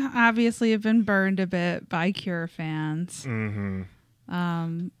 we obviously have been burned a bit by Cure fans.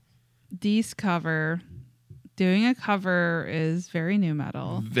 Mm-hmm. Dee's cover, doing a cover is very new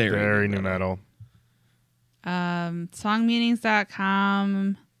metal. Very new metal.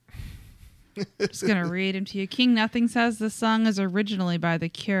 Songmeanings.com. Just going to read them to you. King Nothing says the song is originally by The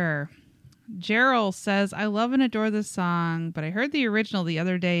Cure. Gerald says, I love and adore this song, but I heard the original the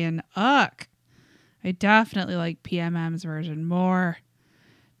other day in Uck. I definitely like PMM's version more.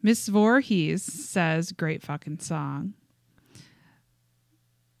 Miss Voorhees says, great fucking song.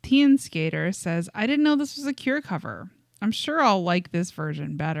 Teen Skater says, I didn't know this was a Cure cover. I'm sure I'll like this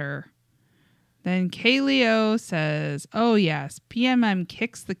version better. Then Kaleo says, oh yes, PMM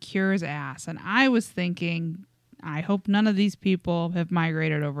kicks the Cure's ass. And I was thinking, I hope none of these people have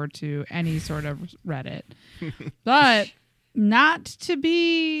migrated over to any sort of Reddit. But not to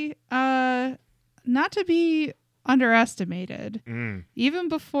be underestimated. Even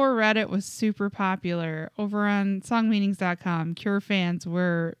before Reddit was super popular, over on songmeanings.com, Cure fans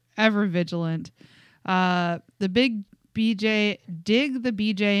were ever vigilant. The big BJ Dig the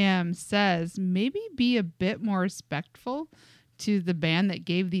BJM says, maybe be a bit more respectful to the band that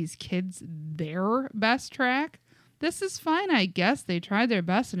gave these kids their best track. This is fine, I guess. They tried their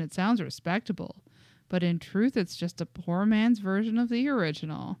best and it sounds respectable. But in truth, it's just a poor man's version of the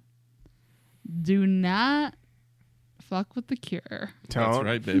original. Do not fuck with The Cure. That's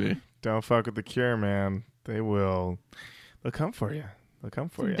right, baby. Don't fuck with The Cure, man. They'll come for you. They'll come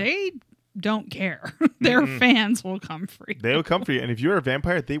for you. They don't care. Their fans will come for you. They will come for you. And if you're a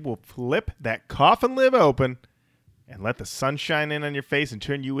vampire, they will flip that coffin lid open and let the sun shine in on your face and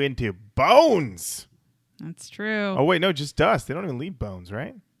turn you into bones. That's true. Oh, wait, no, just dust. They don't even leave bones,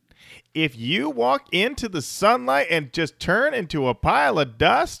 right? If you walk into the sunlight and just turn into a pile of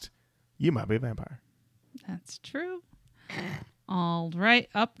dust, you might be a vampire. That's true. All right.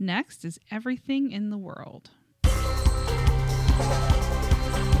 Up next is Everything in the World.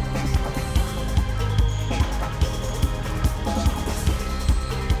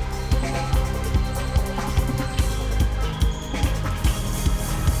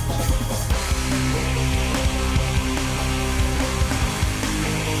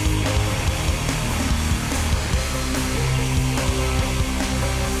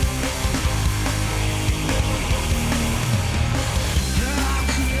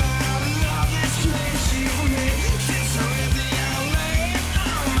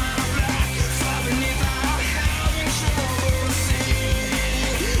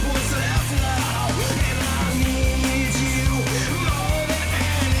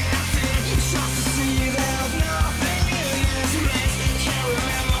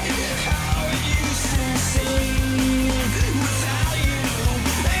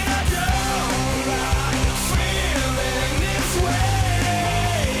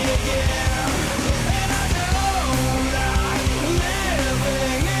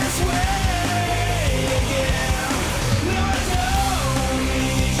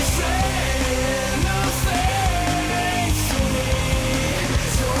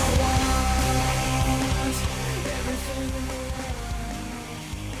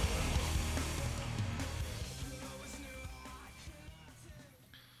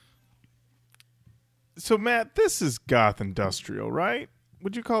 So, Matt, this is goth industrial, right?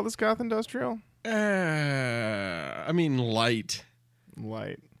 Would you call this goth industrial? I mean, light.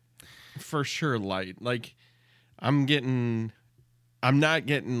 Light. For sure, light. Like, I'm not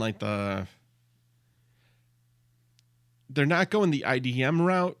getting like they're not going the IDM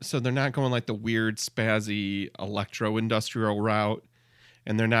route, so they're not going like the weird spazzy electro industrial route,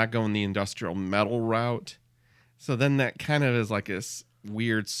 and they're not going the industrial metal route. So then that kind of is like this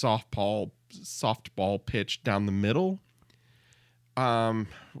weird softball pitch down the middle,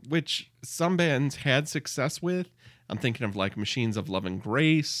 which some bands had success with. I'm thinking of like Machines of Love and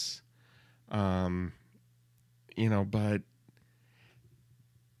Grace, but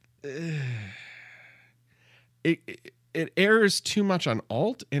it errs too much on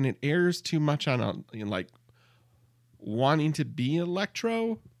alt, and it errs too much on like wanting to be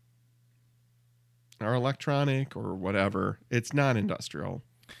electro or electronic or whatever. It's not industrial.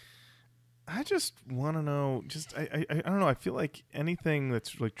 I just want to know, I don't know. I feel like anything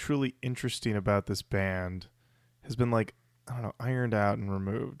that's like truly interesting about this band has been like, I don't know, ironed out and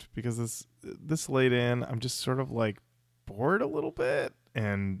removed, because this late in, I'm just sort of like bored a little bit,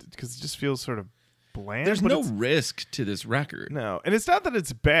 and because it just feels sort of bland. There's but no it's- risk to this record. No, and it's not that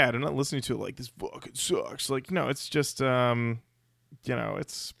it's bad. I'm not listening to it like this fucking sucks. Like, no, it's just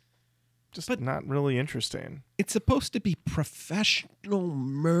it's just not really interesting. It's supposed to be professional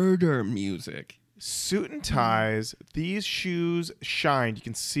murder music. Suit and ties, these shoes shine. You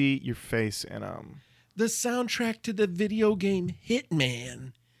can see your face in them. The soundtrack to the video game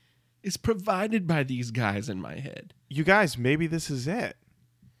Hitman is provided by these guys in my head. You guys, maybe this is it.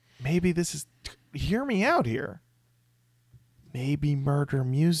 Maybe this is... Hear me out here. Maybe murder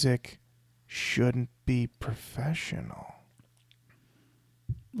music shouldn't be professional.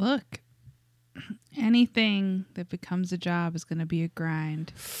 Look, anything that becomes a job is going to be a grind.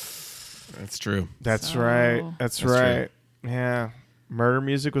 That's true. That's So- right. That's That's right. Yeah. Murder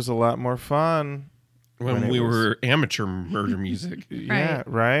music was a lot more fun. When it we was- were amateur murder music. Yeah,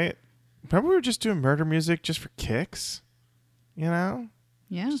 right? Remember we were just doing murder music just for kicks? You know?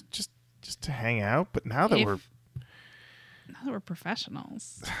 Yeah. Just to hang out. But now that Now that we're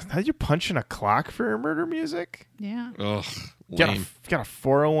professionals. now you're punching a clock for your murder music? Yeah. Ugh, Got lame. a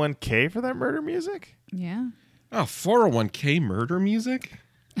 401k for that murder music? Yeah. Oh, 401k murder music?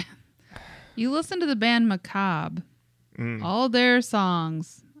 You listen to the band Macabre. Mm. All their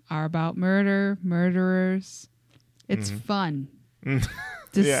songs are about murder, murderers. It's fun. Mm.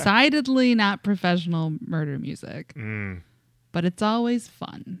 Decidedly not professional murder music, Mm. but it's always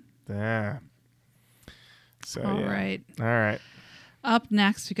fun. Yeah. So All right. All right. Up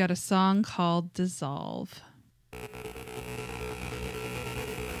next, we got a song called Dissolve.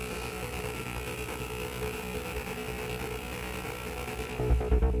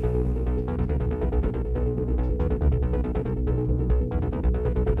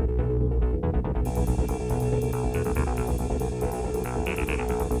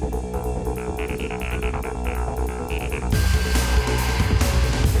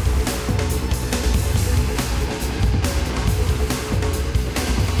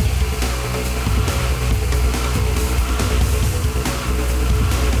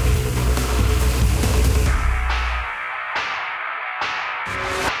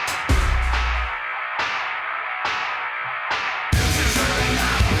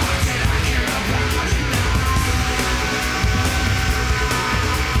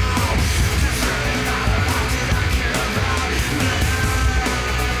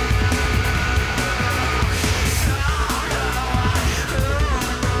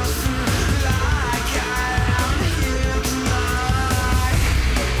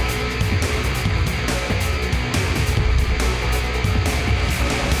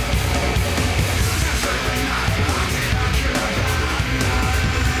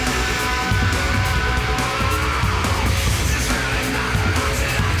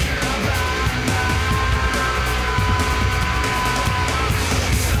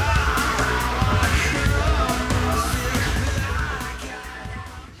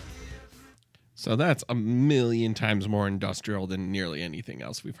 So that's a million times more industrial than nearly anything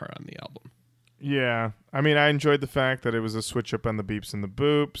else we've heard on the album. Yeah. I mean, I enjoyed the fact that it was a switch up on the beeps and the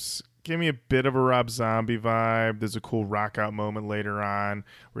boops. Gave me a bit of a Rob Zombie vibe. There's a cool rock out moment later on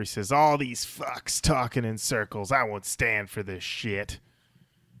where he says, all these fucks talking in circles. I won't stand for this shit.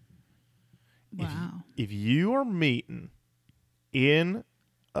 Wow. If you are meeting in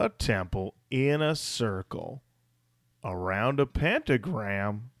a temple in a circle around a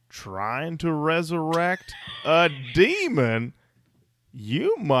pentagram trying to resurrect a demon,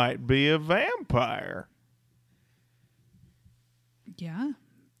 you might be a vampire. Yeah.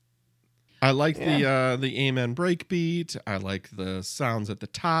 I like the amen breakbeat. I like the sounds at the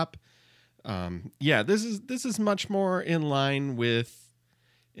top. This is much more in line with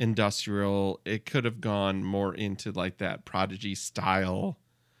industrial. It could have gone more into like that Prodigy style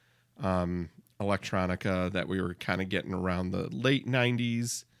electronica that we were kind of getting around the late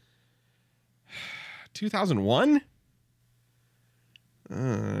 90s. 2001?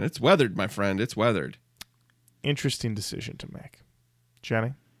 It's weathered, my friend. It's weathered. Interesting decision to make.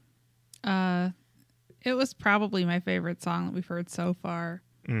 Jenny? It was probably my favorite song that we've heard so far.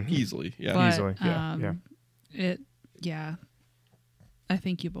 Easily, yeah. But, Easily, yeah. I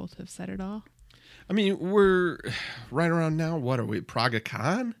think you both have said it all. I mean, we're right around now. What are we? Praga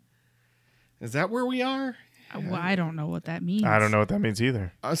Khan? Is that where we are? Well, I don't know what that means. I don't know what that means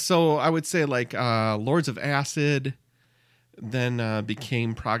either. So I would say like Lords of Acid then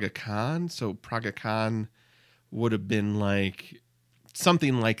became Praga Khan. So Praga Khan would have been like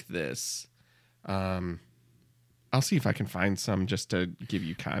something like this. I'll see if I can find some just to give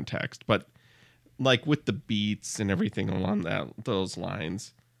you context. But like with the beats and everything along those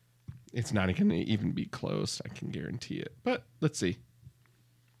lines, it's not going to even be close. I can guarantee it. But let's see.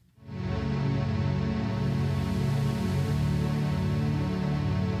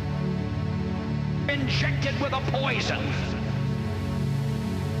 Injected with a poison.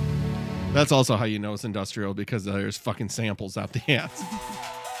 That's also how you know it's industrial, because there's fucking samples out the ass.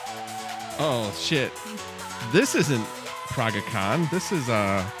 Oh, shit. This isn't Praga Khan. This is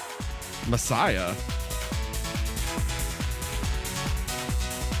Messiah.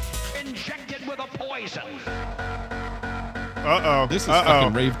 Injected with a poison. Uh-oh. This is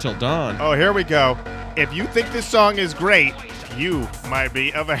fucking Rave Till Dawn. Oh, here we go. If you think this song is great, you might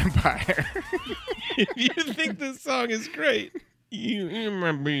be a vampire. If you think this song is great, you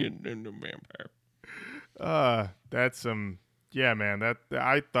might be a vampire. That's some... Yeah, man. That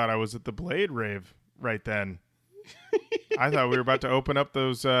I thought I was at the Blade rave right then. I thought we were about to open up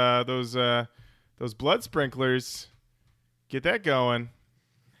those blood sprinklers. Get that going.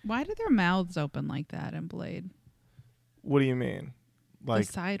 Why do their mouths open like that in Blade? What do you mean? Like,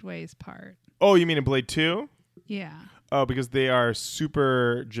 the sideways part. oh, you mean in Blade 2? Yeah. Oh, because they are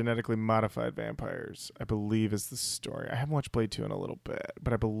super genetically modified vampires, I believe is the story. I haven't watched Blade 2 in a little bit,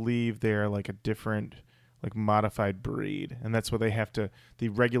 but I believe they're like a different, like modified breed. And that's why the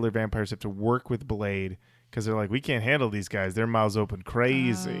regular vampires have to work with Blade, because they're like, we can't handle these guys. Their mouths open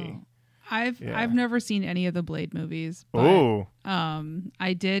crazy. Oh. I've never seen any of the Blade movies. But, Oh.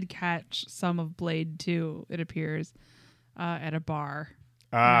 I did catch some of Blade 2, it appears, at a bar.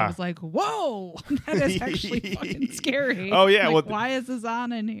 And I was like, whoa, that is actually fucking scary. Oh, yeah, Like, well, why is this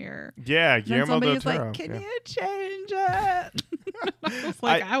on in here? Yeah, And then Guillermo del somebody's Toro. like, can yeah. you change it? I was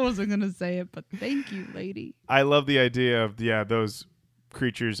like, I wasn't going to say it, but thank you, lady. I love the idea of those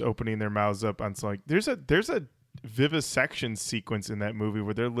creatures opening their mouths up on something. There's a vivisection sequence in that movie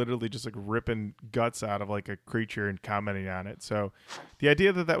where they're literally just like ripping guts out of like a creature and commenting on it. So the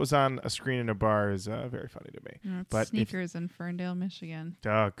idea that was on a screen in a bar is very funny to me. It's But if- Sneakers in Ferndale, Michigan.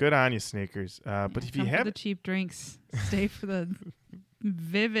 Good on you, Sneakers. But if you Come for have the cheap drinks, stay for the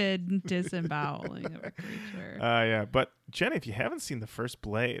vivid disemboweling of a creature. yeah. But Jenny, if you haven't seen the first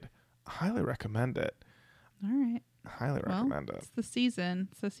Blade, I highly recommend it. All right. Highly Well, recommend it. it's the season.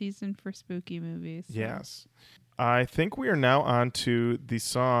 It's the season for spooky movies. so- Yes. I think we are now on to the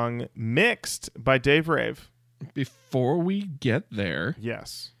song Mixed by Dave Rave. Before we get there,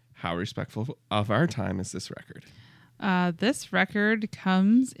 Yes. how respectful of our time is this record? This record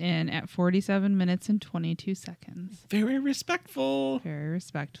comes in at 47 minutes and 22 seconds. Very respectful. Very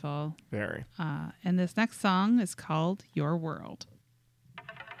respectful. Very. And this next song is called Your World.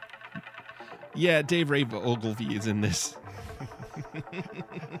 Yeah, Dave Ray Ogilvy is in this.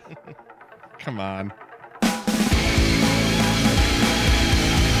 Come on.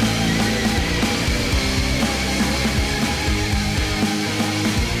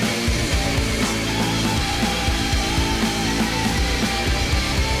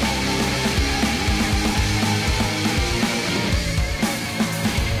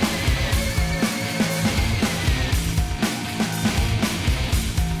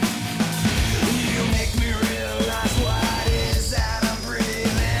 You make me realize what it is that I'm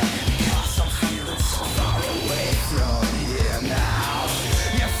breathing. 'Cause I'm feeling so far away from here now.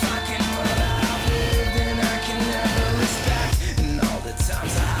 You're fucking what I've lived and I can never respect. And all the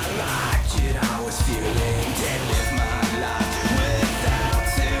times I liked it, I was feeling dead with my life without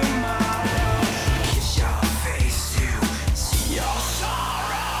tomorrow. Kiss your face to see your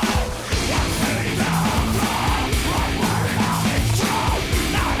sorrow.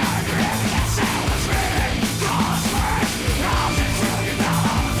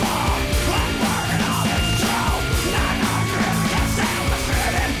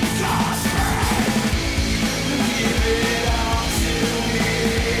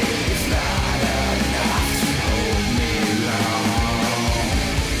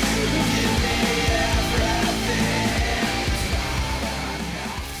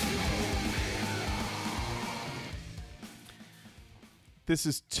 This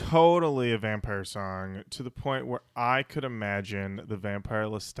is totally a vampire song to the point where I could imagine the Vampire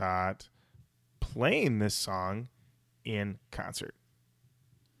Lestat playing this song in concert.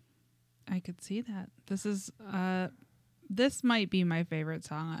 I could see that. This is this might be my favorite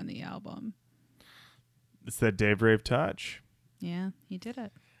song on the album. It's that Dave Rave touch. Yeah, he did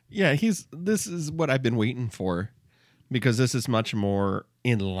it. Yeah, this is what I've been waiting for because this is much more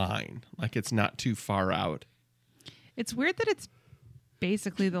in line. Like it's not too far out. It's weird that it's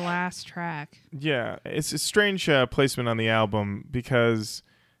basically the last track. Yeah, it's a strange placement on the album because,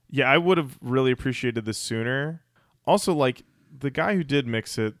 I would have really appreciated this sooner. Also, like, the guy who did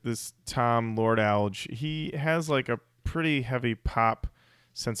mix it, this Tom Lord Alge, he has, like, a pretty heavy pop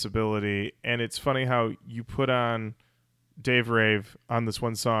sensibility, and it's funny how you put on Dave Rave on this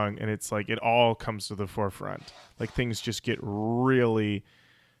one song, and it's like it all comes to the forefront. Like, things just get really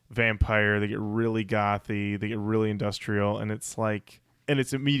vampire, they get really gothy, they get really industrial, and it's like... And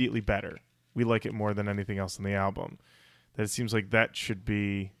it's immediately better. We like it more than anything else on the album. That it seems like that should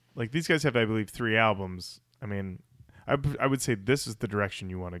be... Like, these guys have, I believe, 3 albums. I mean, I would say this is the direction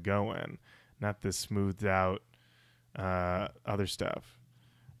you want to go in, not this smoothed out other stuff.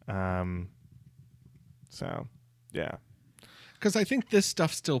 So, yeah. Because I think this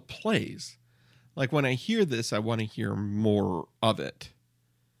stuff still plays. Like when I hear this, I want to hear more of it.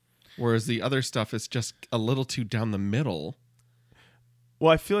 Whereas the other stuff is just a little too down the middle.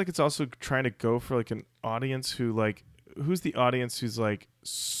 Well, I feel like it's also trying to go for like an audience who's the audience who's like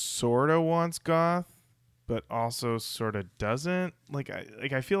sort of wants goth, but also sort of doesn't.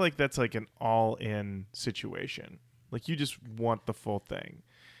 I feel like that's like an all-in situation. Like you just want the full thing,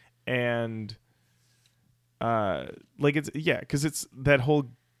 and because it's that whole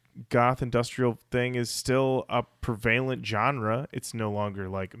goth industrial thing is still a prevalent genre. It's no longer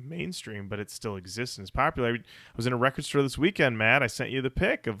like mainstream, but it still exists and is popular. I was in a record store this weekend, Matt. I sent you the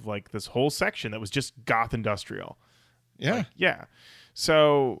pic of like this whole section that was just goth industrial. Yeah. Yeah.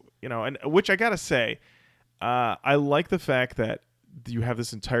 So, and which I gotta say, I like the fact that you have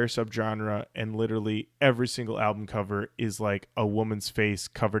this entire subgenre and literally every single album cover is like a woman's face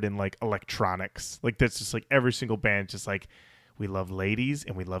covered in like electronics. Like that's just like every single band just like We love ladies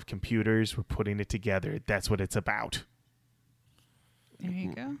and we love computers. We're putting it together. That's what it's about. There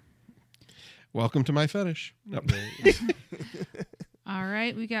you go. Welcome to my fetish. No. All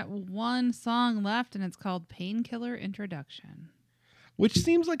right, we got one song left, and it's called Painkiller Introduction. Which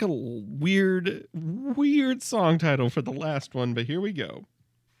seems like a weird song title for the last one, but here we go.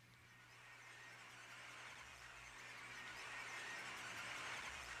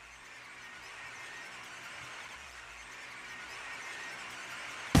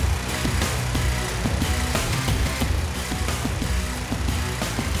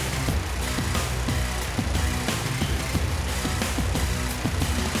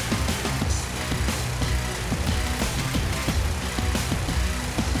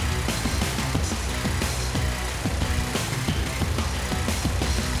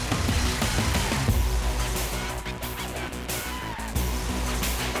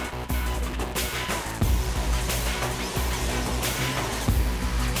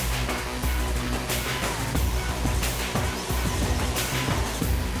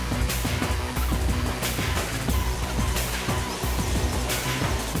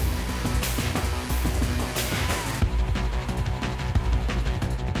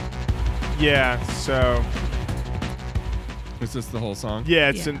 Yeah, so Is this the whole song? yeah,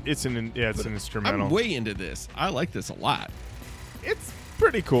 it's Yeah. an instrumental. I'm way into this. I like this a lot. It's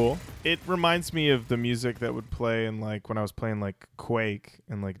pretty cool. It reminds me of the music that would play in like when I was playing like Quake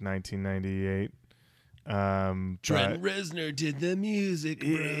in like 1998. Trent Reznor did the music,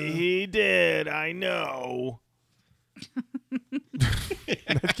 He did. I know.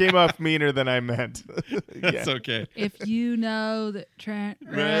 That came off meaner than I meant. That's Yeah. okay. If you know that Trent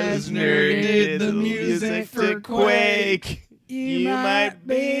Reznor did the music for Quake. You might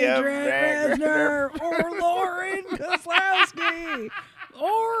be a Reznor or Lauren Kozlowski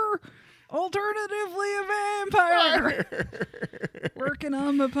or alternatively a vampire working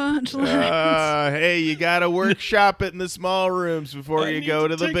on the punchline. Hey, you got to workshop it in the small rooms before I you need go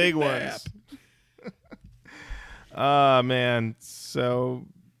to to the take big a nap. ones. Man. So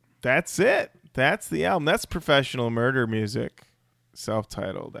that's it. That's the album. That's Professional Murder Music,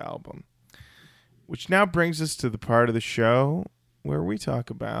 self-titled album. Which now brings us to the part of the show where we talk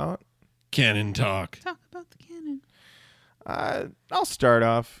about... Canon talk. Talk about the canon. I'll start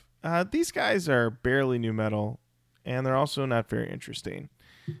off. These guys are barely new metal, and they're also not very interesting.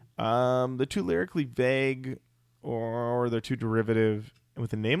 They're too lyrically vague, or they're too derivative. And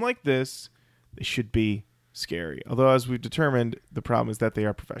with a name like this, they should be scary. Although, as we've determined, the problem is that they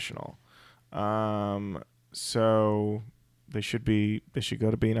are professional. So they should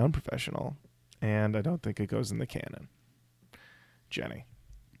go to being unprofessional, and I don't think it goes in the canon. Jenny.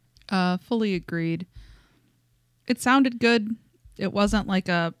 Fully agreed. It sounded good. It wasn't like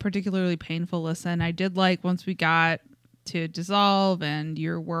a particularly painful listen. I did like once we got to Dissolve and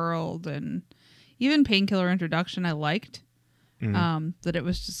Your World and even Painkiller Introduction, I liked. That it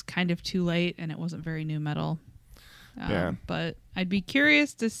was just kind of too late and it wasn't very new metal. Yeah. But I'd be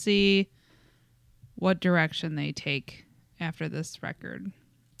curious to see what direction they take after this record.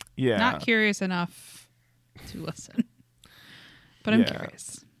 Yeah. Not curious enough to listen, but I'm Yeah.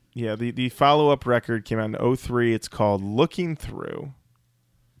 curious. Yeah, the follow-up record came out in 2003. It's called Looking Through.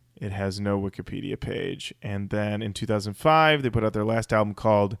 It has no Wikipedia page. And then in 2005, they put out their last album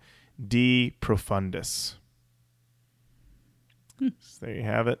called De Profundis. So there you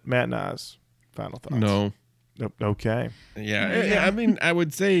have it. Matt Nas, final thoughts. No. Nope. Okay. Yeah. I mean, I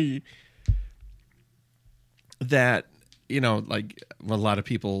would say that, like a lot of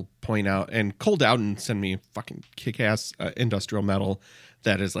people point out, and Cole Dowden sent me fucking kick-ass industrial metal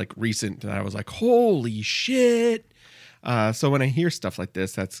that is like recent, and I was like, holy shit. So when I hear stuff like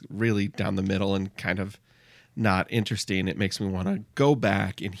this, that's really down the middle and kind of not interesting. It makes me want to go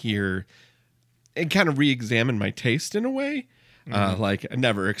back and hear and kind of re-examine my taste in a way. Like I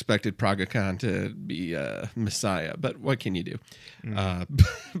never expected Praga Khan to be Messiah, but what can you do?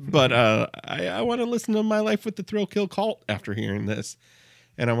 But I want to listen to My Life with the Thrill Kill Cult after hearing this,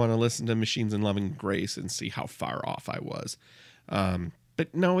 and I want to listen to Machines in Loving Grace and see how far off I was.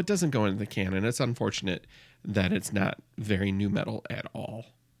 But no, it doesn't go into the canon. It's unfortunate that it's not very new metal at all.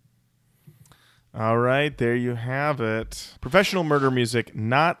 All right, there you have it. Professional Murder Music,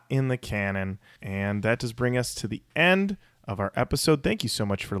 not in the canon. And that does bring us to the end of our episode. Thank you so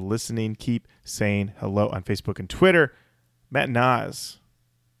much for listening. Keep saying hello on Facebook and Twitter. Matt Nas.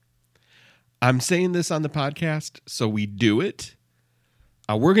 I'm saying this on the podcast, so we do it.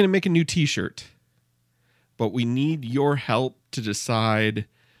 We're going to make a new t-shirt, but we need your help to decide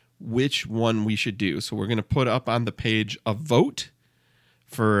which one we should do. So we're going to put up on the page a vote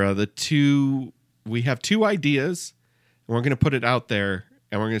for the two. We have two ideas, And we're going to put it out there,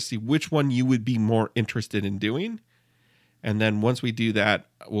 and we're going to see which one you would be more interested in doing. And then once we do that,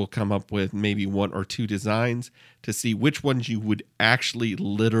 we'll come up with maybe 1 or 2 designs to see which ones you would actually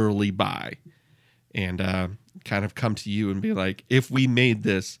literally buy. And kind of come to you and be like, if we made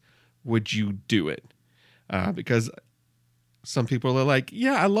this, would you do it? Because some people are like,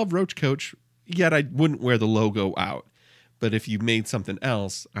 yeah, I love Roach Coach, yet I wouldn't wear the logo out. But if you made something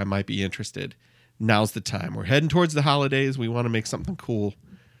else, I might be interested. Now's the time. We're heading towards the holidays. We want to make something cool.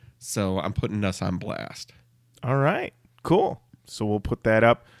 So I'm putting us on blast. All right. Cool. So we'll put that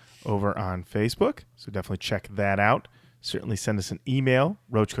up over on Facebook. So definitely check that out. Certainly send us an email,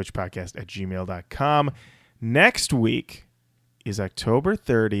 roachcoachpodcast@gmail.com. Next week is October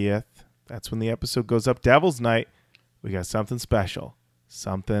 30th. That's when the episode goes up. Devil's Night. We got something special.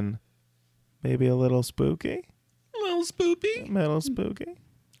 Something maybe a little spooky. A little spoopy. A little spooky.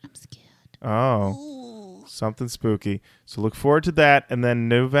 I'm scared. Oh, something spooky. So look forward to that. And then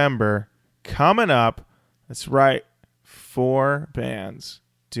November coming up. That's right. 4 bands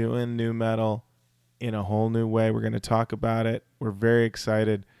doing new metal in a whole new way. We're going to talk about it. We're very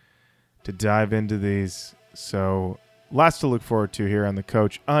excited to dive into these. So lots to look forward to here on The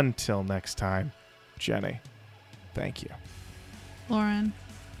Coach. Until next time, Jenny, thank you. Lauren,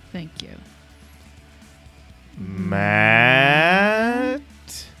 thank you. Matt,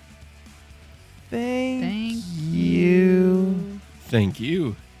 thank you. Thank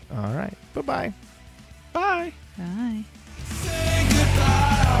you. All right. Bye-bye. Bye. Bye. Say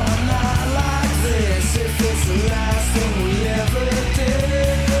goodbye on a night like this. If it's the last thing we ever